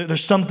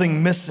 There's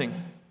something missing.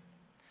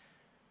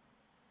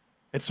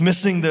 It's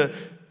missing the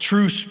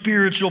true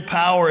spiritual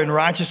power and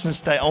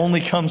righteousness that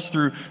only comes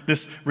through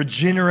this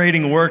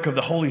regenerating work of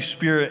the Holy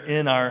Spirit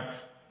in our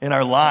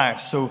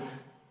lives. So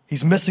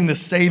he's missing the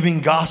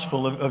saving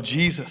gospel of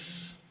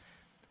Jesus,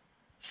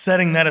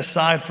 setting that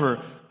aside for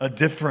a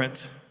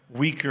different,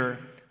 weaker,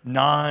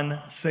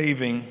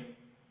 non-saving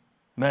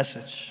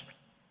message.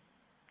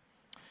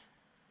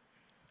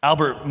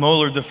 Albert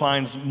Mohler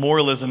defines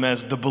moralism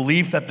as the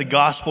belief that the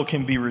gospel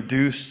can be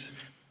reduced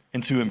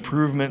into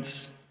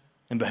improvements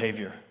in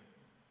behavior.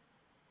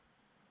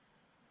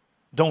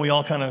 Don't we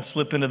all kind of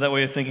slip into that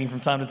way of thinking from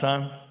time to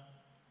time?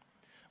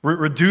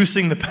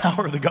 Reducing the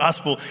power of the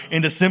gospel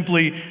into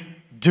simply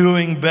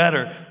doing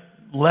better,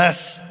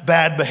 less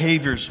bad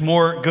behaviors,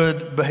 more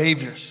good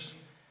behaviors.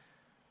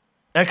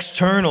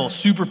 External,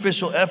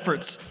 superficial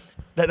efforts,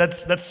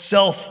 that's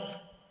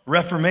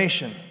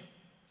self-reformation.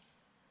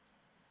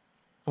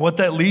 What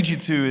that leads you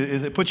to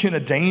is it puts you in a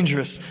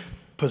dangerous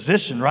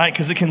position, right?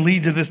 Because it can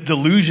lead to this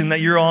delusion that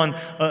you're on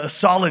a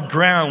solid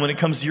ground when it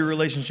comes to your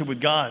relationship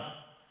with God.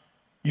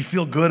 You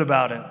feel good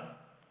about it.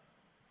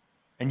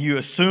 And you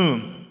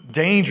assume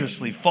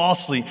dangerously,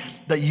 falsely,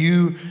 that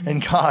you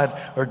and God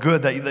are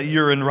good, that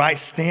you're in right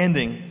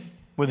standing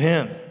with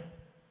him.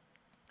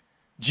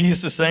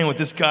 Jesus is saying with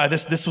this guy,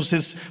 this was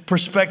his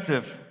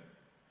perspective.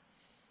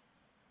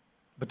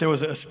 But there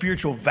was a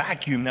spiritual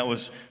vacuum that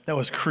was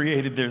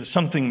created there. There's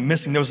something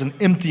missing. There was an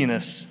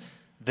emptiness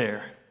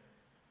there.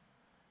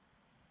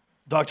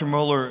 Dr.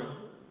 Mohler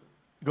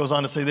goes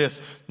on to say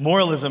this: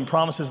 moralism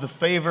promises the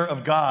favor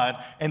of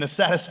God and the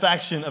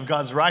satisfaction of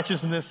God's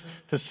righteousness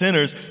to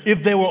sinners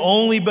if they will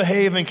only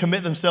behave and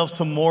commit themselves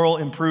to moral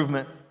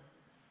improvement.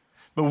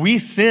 But we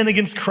sin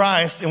against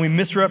Christ and we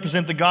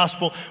misrepresent the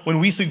gospel when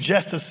we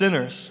suggest to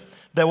sinners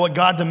that what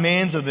God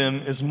demands of them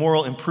is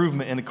moral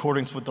improvement in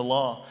accordance with the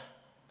law.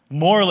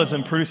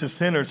 Moralism produces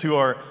sinners who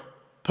are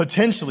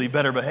potentially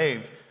better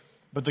behaved,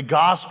 but the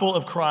gospel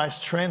of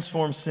Christ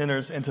transforms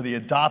sinners into the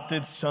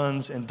adopted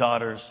sons and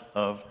daughters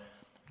of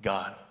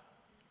God.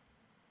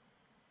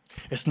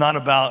 It's not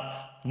about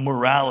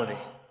morality.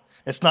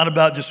 It's not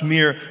about just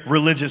mere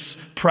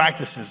religious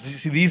practices. You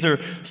see, these are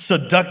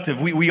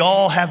seductive. We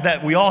all have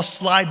that. We all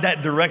slide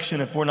that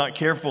direction if we're not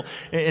careful.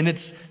 And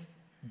it's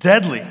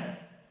deadly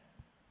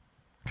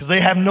because they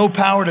have no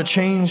power to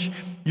change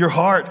your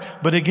heart.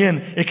 But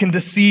again, it can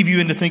deceive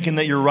you into thinking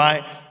that you're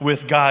right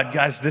with God.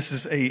 Guys, this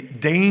is a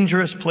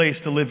dangerous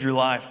place to live your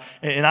life.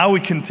 And I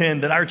would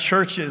contend that our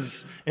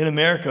churches in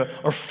America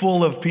are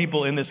full of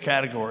people in this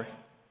category.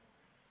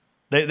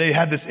 They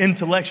have this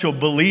intellectual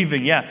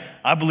believing, yeah,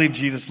 I believe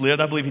Jesus lived,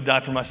 I believe he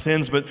died for my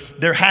sins, but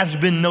there has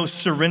been no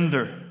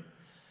surrender.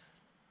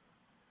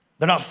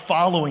 They're not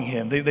following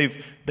him.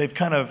 They've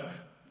kind of,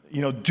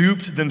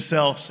 duped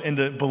themselves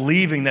into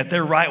believing that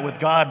they're right with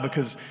God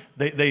because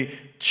they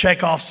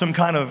check off some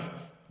kind of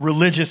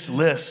religious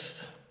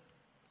list.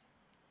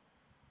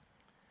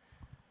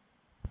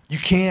 You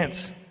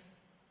can't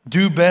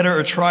do better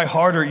or try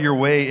harder your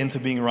way into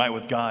being right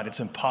with God. It's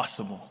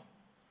impossible.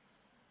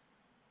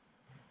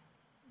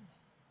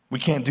 We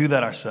can't do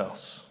that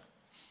ourselves.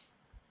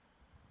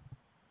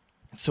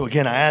 And so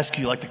again, I ask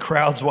you, like the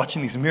crowds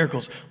watching these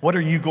miracles, what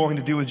are you going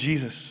to do with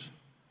Jesus?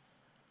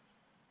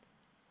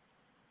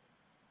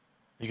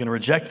 Are you going to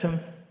reject him?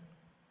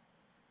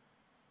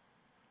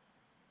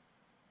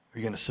 Are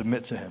you going to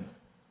submit to him?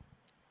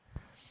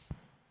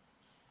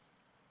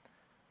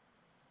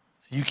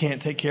 So you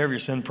can't take care of your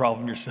sin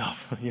problem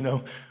yourself.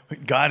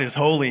 God is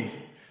holy.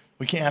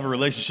 We can't have a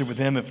relationship with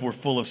him if we're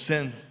full of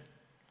sin.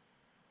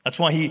 That's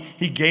why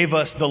he gave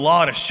us the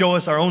law to show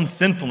us our own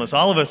sinfulness.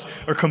 All of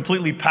us are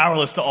completely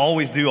powerless to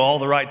always do all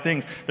the right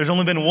things. There's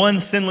only been one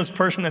sinless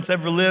person that's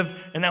ever lived,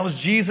 and that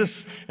was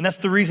Jesus, and that's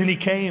the reason he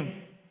came.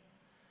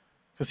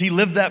 Because he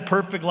lived that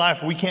perfect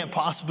life we can't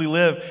possibly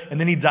live, and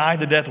then he died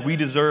the death we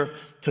deserve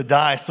to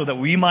die so that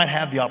we might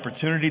have the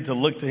opportunity to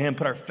look to him,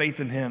 put our faith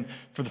in him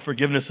for the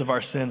forgiveness of our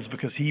sins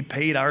because he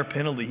paid our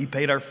penalty. He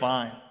paid our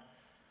fine.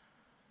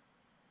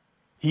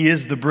 He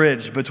is the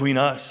bridge between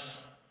us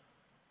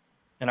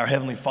and our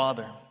Heavenly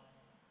Father.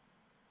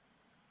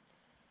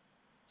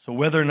 So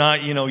whether or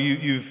not,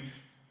 you've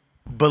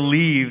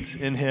believed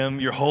in him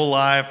your whole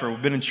life or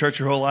been in church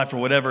your whole life or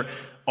whatever,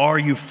 are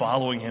you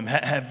following him?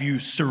 Have you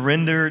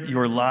surrendered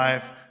your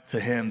life to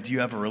him? Do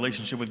you have a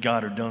relationship with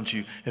God or don't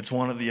you? It's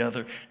one or the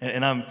other.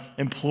 And I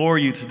implore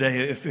you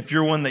today, if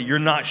you're one that you're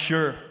not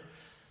sure,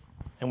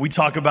 and we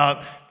talk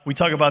about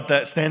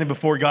that standing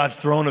before God's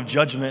throne of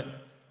judgment,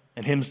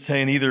 and him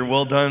saying either,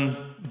 well done,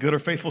 good or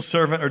faithful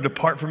servant, or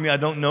depart from me, I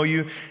don't know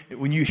you.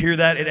 When you hear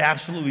that, it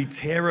absolutely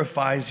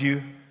terrifies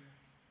you.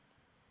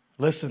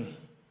 Listen,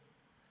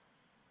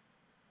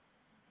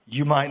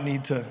 you might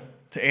need to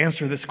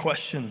answer this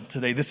question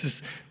today. This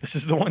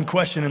is the one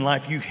question in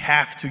life you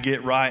have to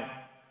get right.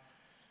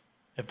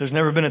 If there's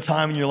never been a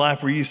time in your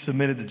life where you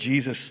submitted to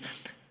Jesus,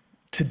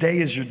 today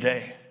is your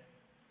day.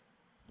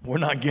 We're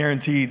not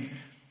guaranteed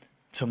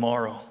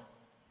tomorrow.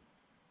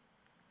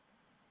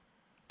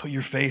 Put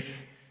your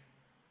faith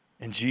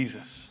in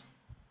Jesus.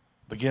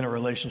 Begin a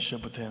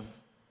relationship with him.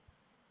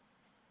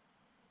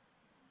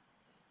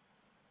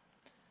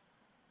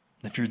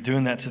 If you're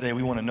doing that today,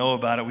 we want to know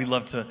about it. We'd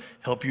love to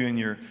help you in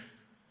your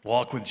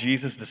walk with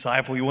Jesus,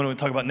 disciple. You want to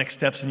talk about next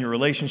steps in your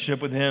relationship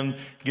with him,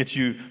 get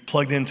you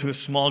plugged into a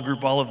small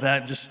group, all of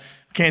that. Just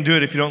can't do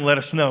it if you don't let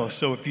us know.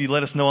 So if you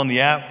let us know on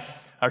the app,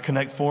 our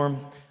Connect form,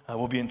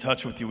 we'll be in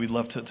touch with you. We'd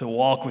love to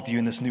walk with you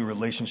in this new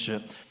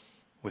relationship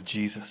with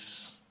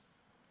Jesus.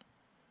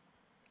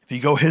 If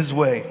you go his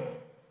way,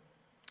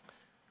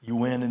 you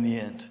win in the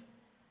end.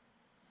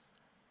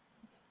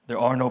 There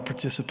are no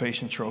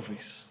participation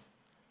trophies.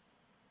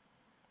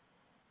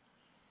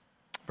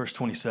 Verse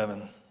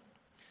 27,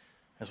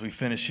 as we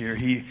finish here,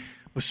 he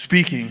was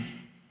speaking.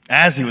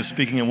 As he was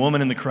speaking, a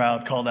woman in the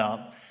crowd called out,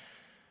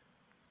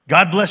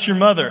 "God bless your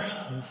mother,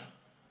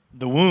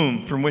 the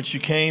womb from which you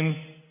came,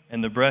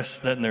 and the breasts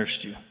that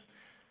nursed you."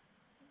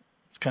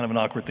 It's kind of an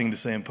awkward thing to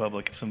say in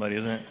public to somebody,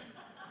 isn't it?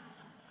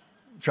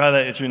 Try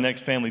that at your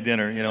next family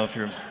dinner, if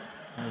you're,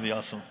 that'd be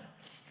awesome.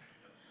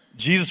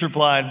 Jesus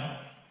replied,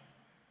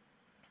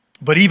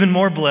 "But even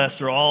more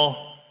blessed are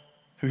all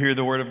who hear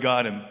the word of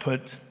God and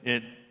put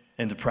it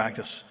into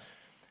practice."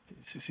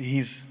 See,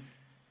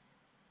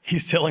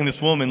 he's telling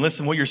this woman,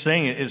 listen, what you're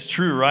saying is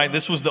true, right?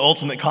 This was the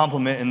ultimate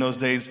compliment in those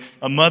days.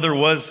 A mother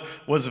was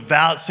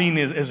seen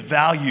as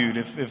valued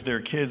if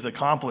their kids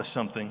accomplished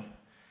something.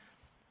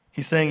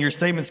 He's saying your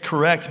statement's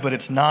correct, but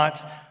it's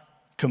not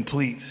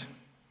complete.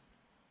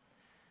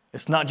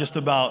 It's not just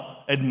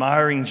about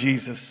admiring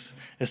Jesus.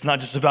 It's not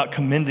just about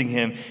commending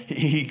him.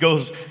 He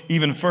goes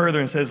even further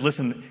and says,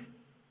 listen,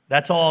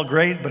 that's all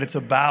great, but it's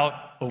about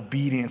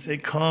obedience.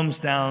 It comes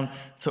down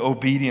to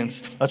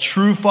obedience. A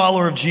true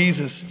follower of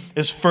Jesus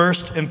is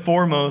first and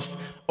foremost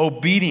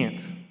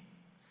obedient.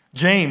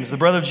 James, the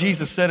brother of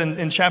Jesus, said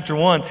in chapter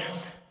 1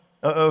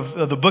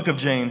 of the book of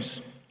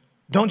James,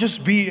 don't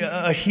just be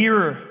a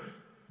hearer,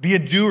 be a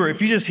doer.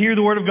 If you just hear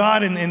the word of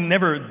God and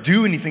never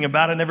do anything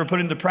about it, never put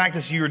it into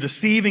practice, you're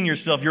deceiving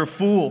yourself. You're a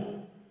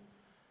fool.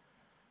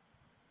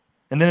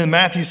 And then in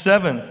Matthew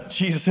 7,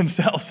 Jesus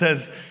himself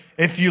says,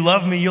 if you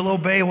love me, you'll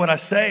obey what I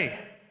say.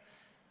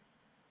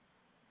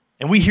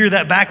 And we hear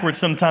that backwards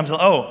sometimes.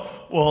 Oh,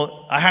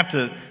 well, I have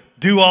to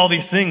do all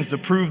these things to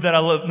prove that I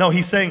love. No,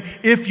 he's saying,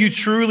 if you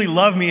truly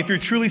love me, if you're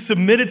truly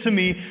submitted to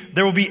me,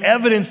 there will be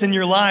evidence in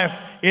your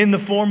life in the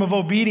form of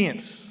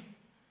obedience.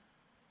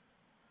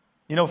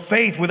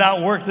 Faith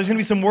without work, there's going to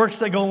be some works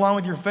that go along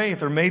with your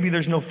faith, or maybe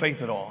there's no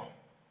faith at all.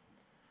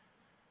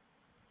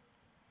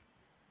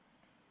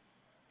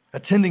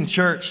 Attending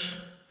church,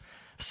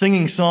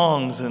 singing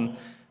songs, and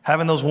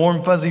having those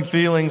warm, fuzzy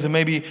feelings and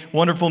maybe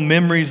wonderful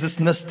memories, this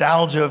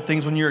nostalgia of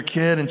things when you're a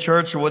kid in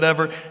church or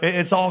whatever,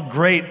 it's all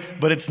great,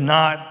 but it's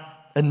not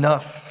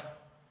enough.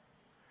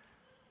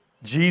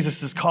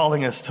 Jesus is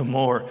calling us to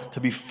more,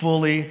 to be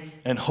fully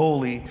and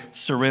wholly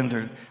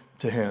surrendered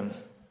to him.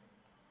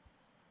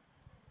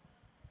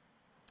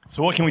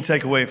 So what can we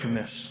take away from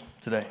this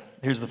today?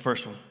 Here's the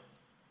first one.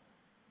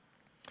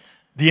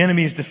 The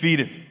enemy is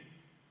defeated.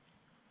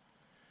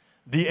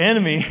 The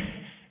enemy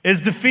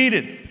is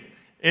defeated.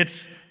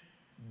 It's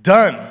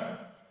done.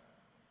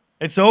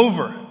 It's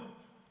over.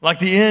 Like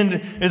the end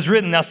is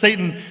written. Now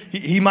Satan,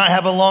 he might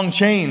have a long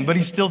chain, but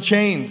he's still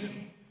chained.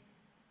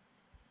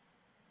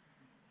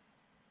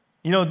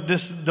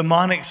 This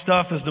demonic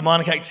stuff, this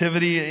demonic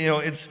activity,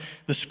 it's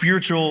the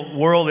spiritual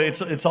world.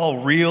 It's all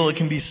real. It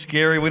can be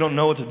scary. We don't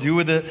know what to do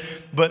with it.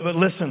 But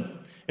listen,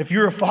 if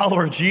you're a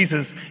follower of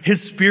Jesus,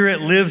 his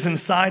spirit lives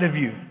inside of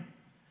you.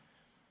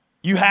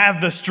 You have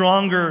the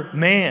stronger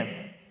man.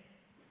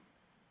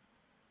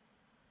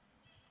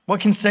 What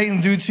can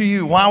Satan do to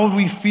you? Why would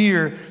we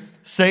fear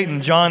Satan?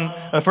 1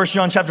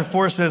 John chapter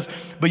 4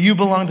 says, but you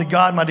belong to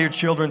God, my dear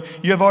children.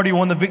 You have already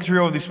won the victory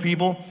over these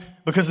people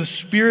because the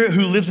spirit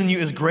who lives in you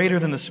is greater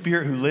than the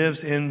spirit who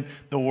lives in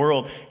the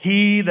world.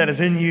 He that is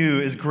in you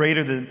is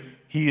greater than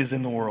he is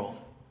in the world.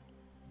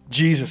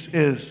 Jesus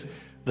is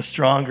the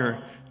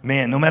stronger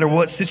man. No matter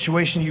what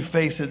situation you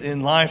face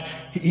in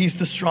life, he's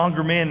the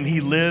stronger man and he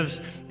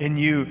lives in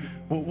you.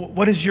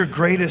 What is your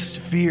greatest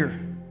fear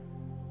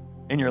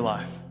in your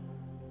life?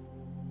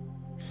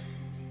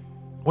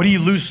 What do you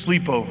lose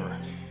sleep over?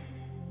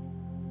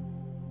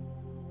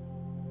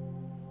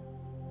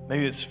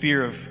 Maybe it's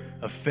fear of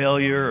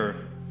failure or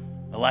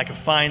a lack of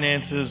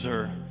finances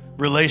or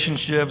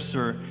relationships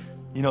or,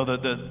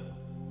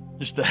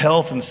 just the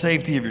health and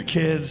safety of your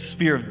kids,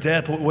 fear of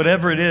death,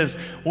 whatever it is.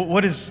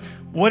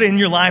 What in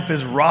your life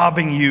is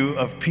robbing you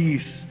of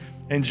peace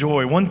and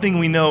joy? One thing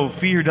we know,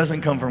 fear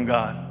doesn't come from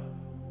God,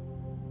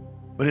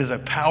 but is a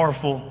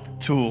powerful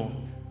tool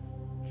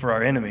for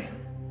our enemy.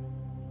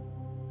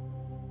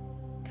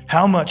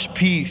 How much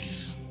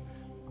peace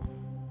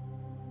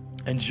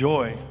and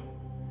joy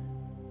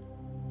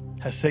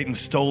has Satan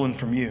stolen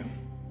from you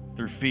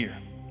through fear?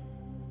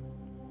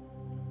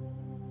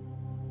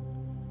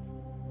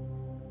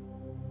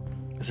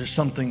 Is there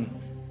something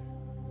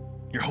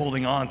you're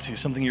holding on to,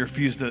 something you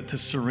refuse to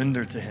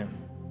surrender to him?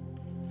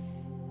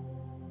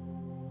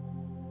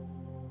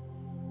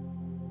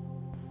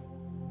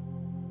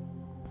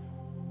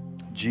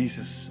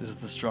 Jesus is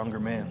the stronger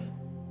man.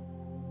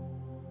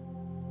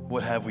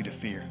 What have we to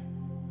fear?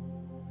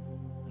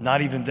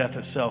 Not even death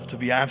itself. To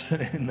be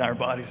absent in our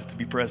bodies is to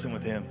be present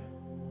with him.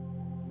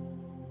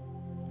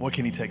 What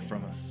can he take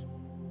from us?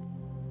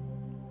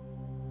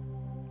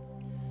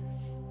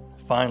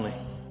 Finally,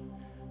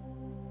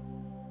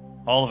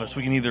 all of us,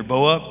 we can either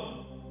bow up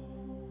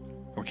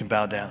or we can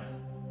bow down.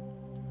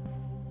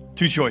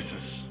 Two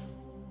choices.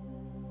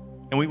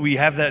 And we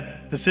have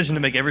that decision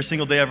to make every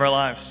single day of our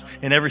lives.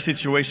 In every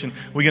situation,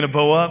 we're going to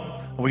bow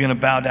up or we're going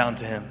to bow down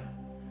to him.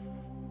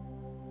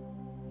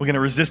 We're going to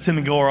resist him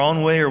and go our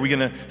own way, or are we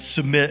going to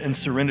submit and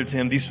surrender to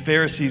him? These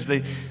Pharisees,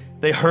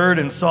 they heard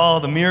and saw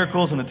the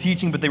miracles and the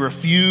teaching, but they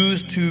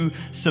refused to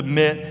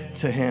submit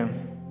to him.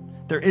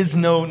 There is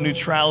no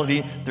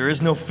neutrality. There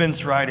is no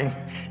fence riding.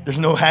 There's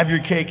no have your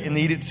cake and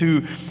eat it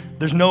too.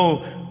 There's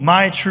no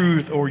my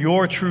truth or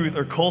your truth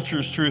or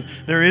culture's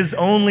truth. There is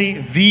only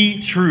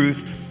the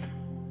truth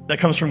that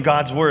comes from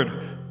God's word,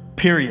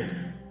 period.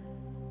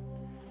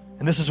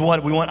 And this is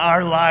what we want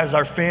our lives,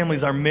 our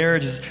families, our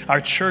marriages, our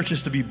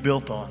churches to be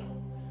built on.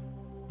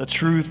 The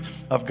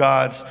truth of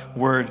God's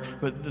word.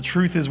 But the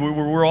truth is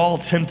we're all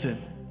tempted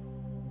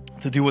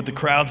to do what the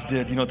crowds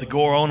did, to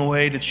go our own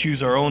way, to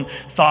choose our own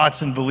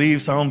thoughts and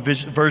beliefs, our own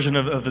version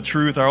of the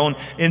truth, our own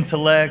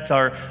intellect,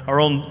 our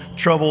own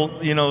trouble,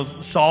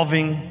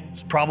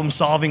 problem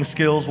solving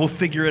skills. We'll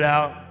figure it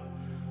out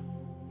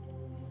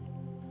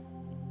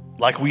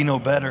like we know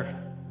better.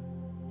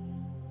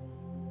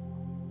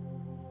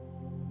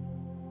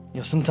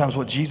 Sometimes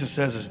what Jesus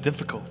says is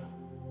difficult.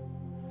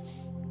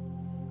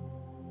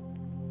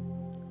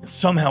 And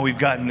somehow we've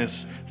gotten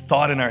this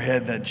thought in our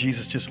head that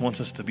Jesus just wants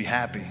us to be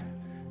happy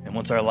and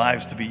wants our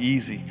lives to be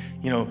easy.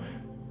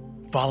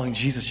 Following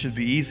Jesus should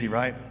be easy,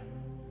 right?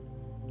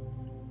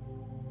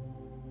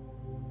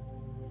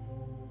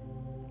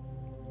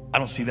 I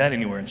don't see that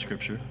anywhere in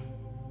Scripture.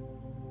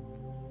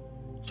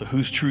 So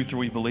whose truth are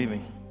we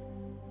believing?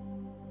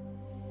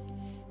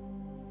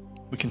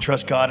 We can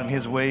trust God in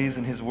his ways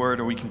and his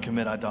word, or we can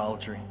commit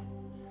idolatry.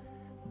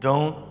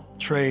 Don't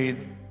trade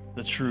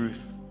the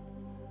truth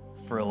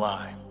for a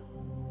lie.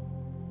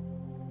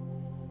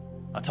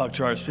 I talked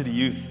to our city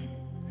youth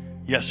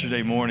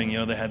yesterday morning.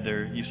 They had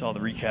you saw the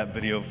recap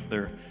video of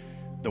the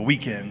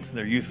weekend,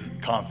 their youth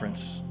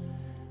conference.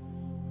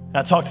 And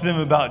I talked to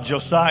them about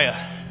Josiah,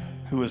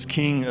 who was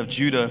king of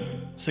Judah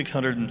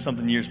 600 and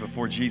something years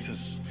before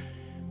Jesus.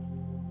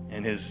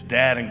 And his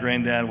dad and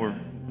granddad were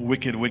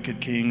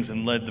wicked kings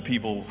and led the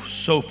people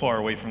so far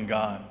away from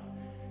God.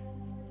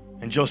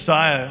 And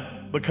Josiah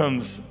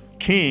becomes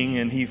king,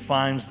 and he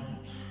finds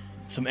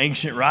some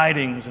ancient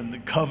writings and the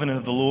covenant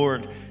of the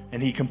Lord,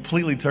 and he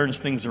completely turns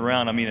things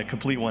around. A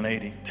complete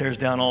 180. Tears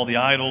down all the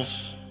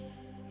idols,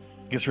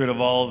 gets rid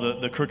of all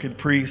the crooked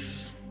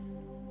priests,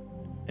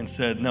 and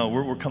said, no,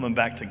 we're coming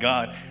back to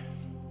God.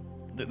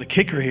 The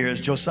kicker here is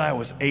Josiah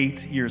was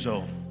 8 years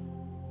old.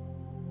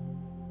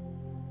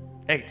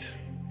 8.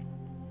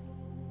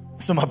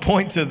 So my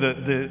point to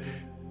the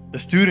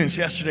students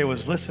yesterday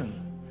was, listen,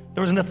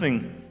 there was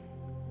nothing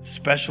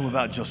special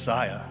about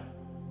Josiah.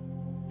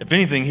 If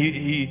anything,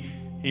 he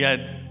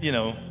had, he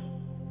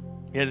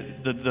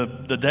had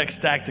the deck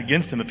stacked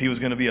against him if he was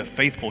going to be a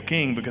faithful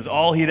king, because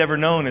all he'd ever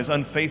known is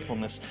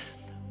unfaithfulness.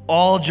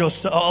 All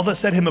that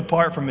set him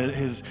apart from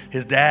his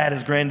dad,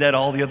 his granddad,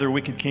 all the other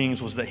wicked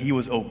kings was that he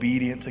was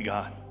obedient to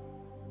God.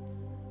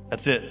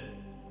 That's it.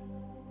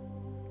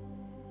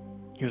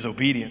 He was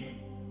obedient.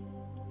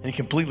 And he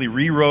completely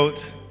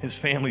rewrote his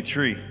family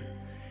tree.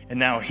 And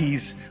now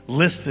he's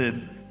listed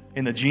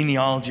in the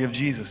genealogy of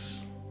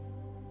Jesus.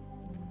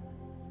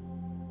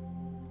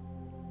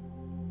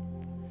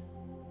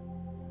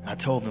 And I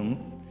told them,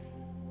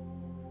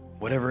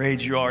 whatever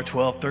age you are,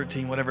 12,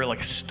 13, whatever,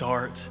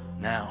 start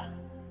now.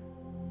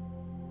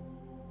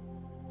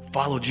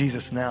 Follow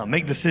Jesus now.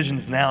 Make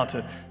decisions now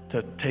to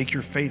take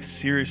your faith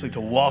seriously, to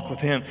walk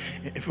with him.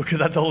 Because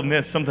I told him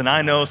this, something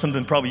I know,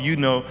 something probably you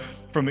know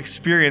from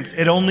experience.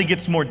 It only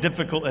gets more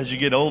difficult as you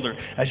get older.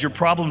 As your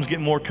problems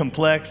get more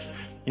complex,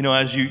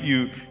 as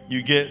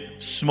you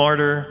get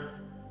smarter,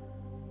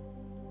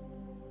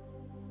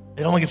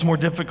 it only gets more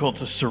difficult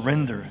to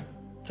surrender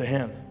to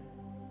him.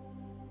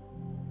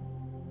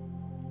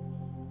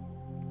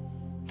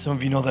 Some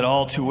of you know that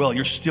all too well.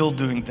 You're still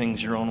doing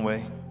things your own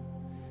way.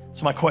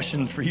 So my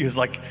question for you is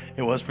like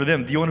it was for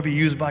them. Do you want to be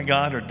used by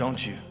God or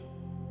don't you?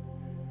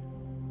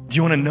 Do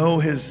you want to know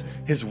his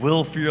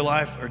will for your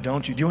life or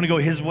don't you? Do you want to go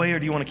his way or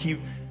do you want to keep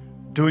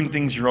doing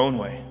things your own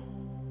way?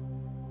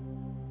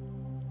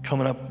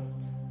 Coming up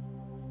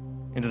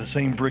into the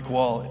same brick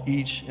wall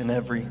each and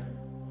every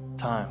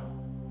time.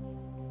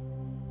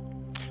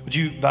 Would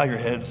you bow your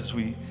heads as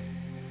we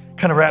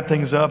kind of wrap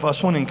things up? I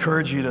just want to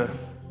encourage you to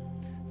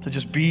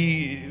just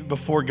be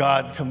before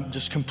God,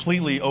 just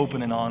completely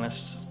open and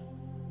honest.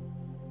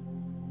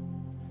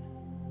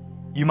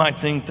 You might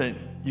think that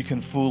you can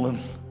fool him,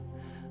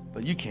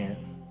 but you can't.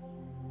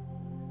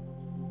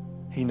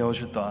 He knows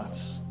your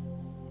thoughts.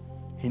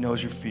 He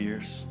knows your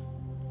fears.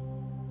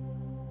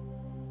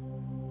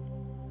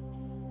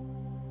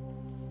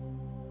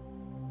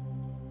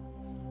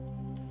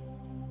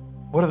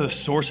 What are the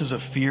sources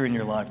of fear in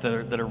your life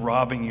that are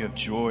robbing you of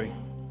joy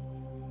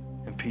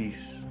and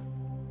peace?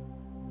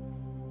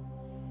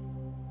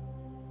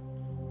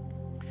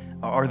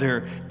 Are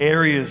there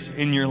areas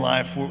in your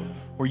life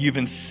where you've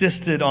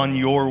insisted on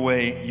your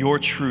way, your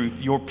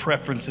truth, your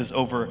preferences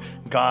over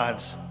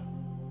God's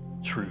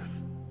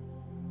truth?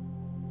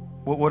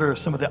 What are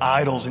some of the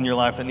idols in your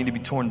life that need to be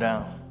torn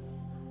down?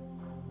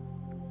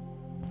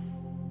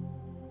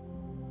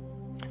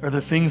 Are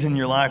there things in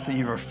your life that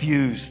you've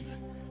refused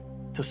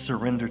to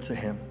surrender to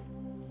him?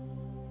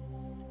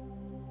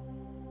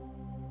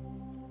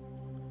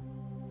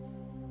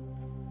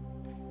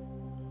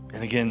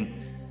 And again,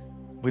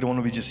 we don't want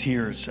to be just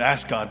hearers.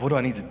 Ask God, what do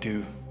I need to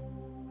do?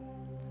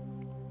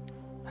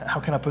 How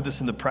can I put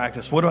this into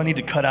practice? What do I need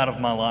to cut out of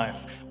my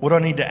life? What do I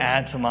need to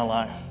add to my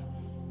life?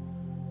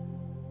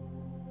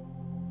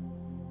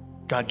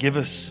 God, give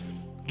us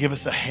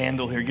a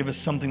handle here. Give us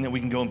something that we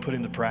can go and put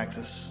into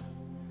practice.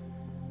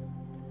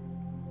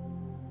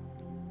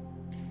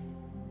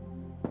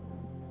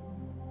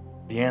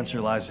 The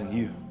answer lies in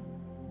you,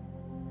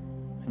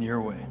 in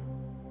your way.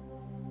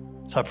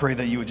 So I pray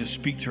that you would just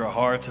speak to our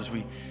hearts as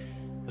we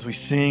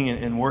sing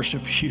and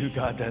worship you,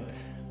 God, that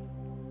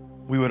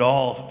we would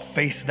all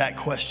face that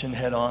question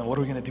head on. What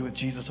are we going to do with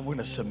Jesus? And we're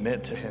going to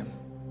submit to him.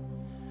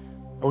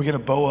 Are we going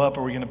to bow up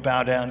or are we going to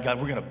bow down? God,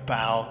 we're going to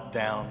bow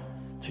down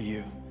to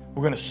you.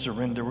 We're going to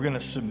surrender. We're going to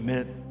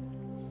submit.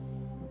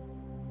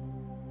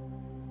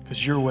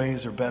 Because your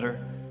ways are better.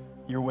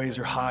 Your ways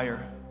are higher.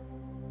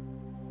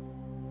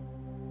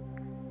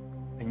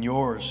 And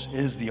yours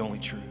is the only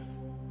truth.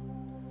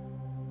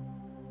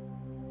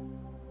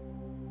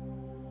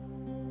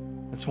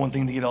 It's one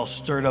thing to get all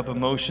stirred up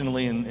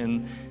emotionally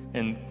and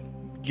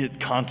get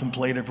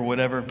contemplative or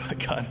whatever,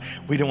 but God,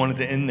 we don't want it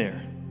to end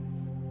there.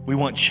 We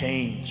want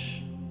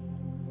change.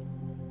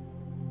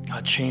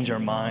 God, change our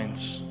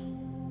minds,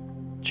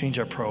 change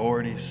our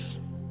priorities,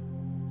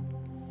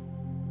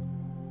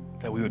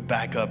 that we would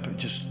back up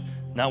just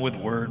not with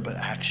word, but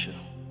action.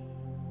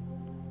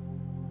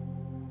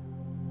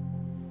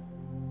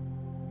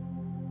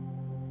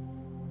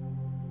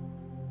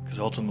 Because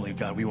ultimately,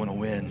 God, we want to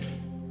win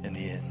in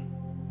the end.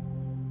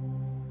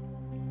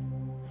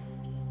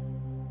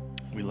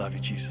 We love you,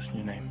 Jesus, in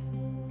your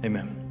name.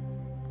 Amen.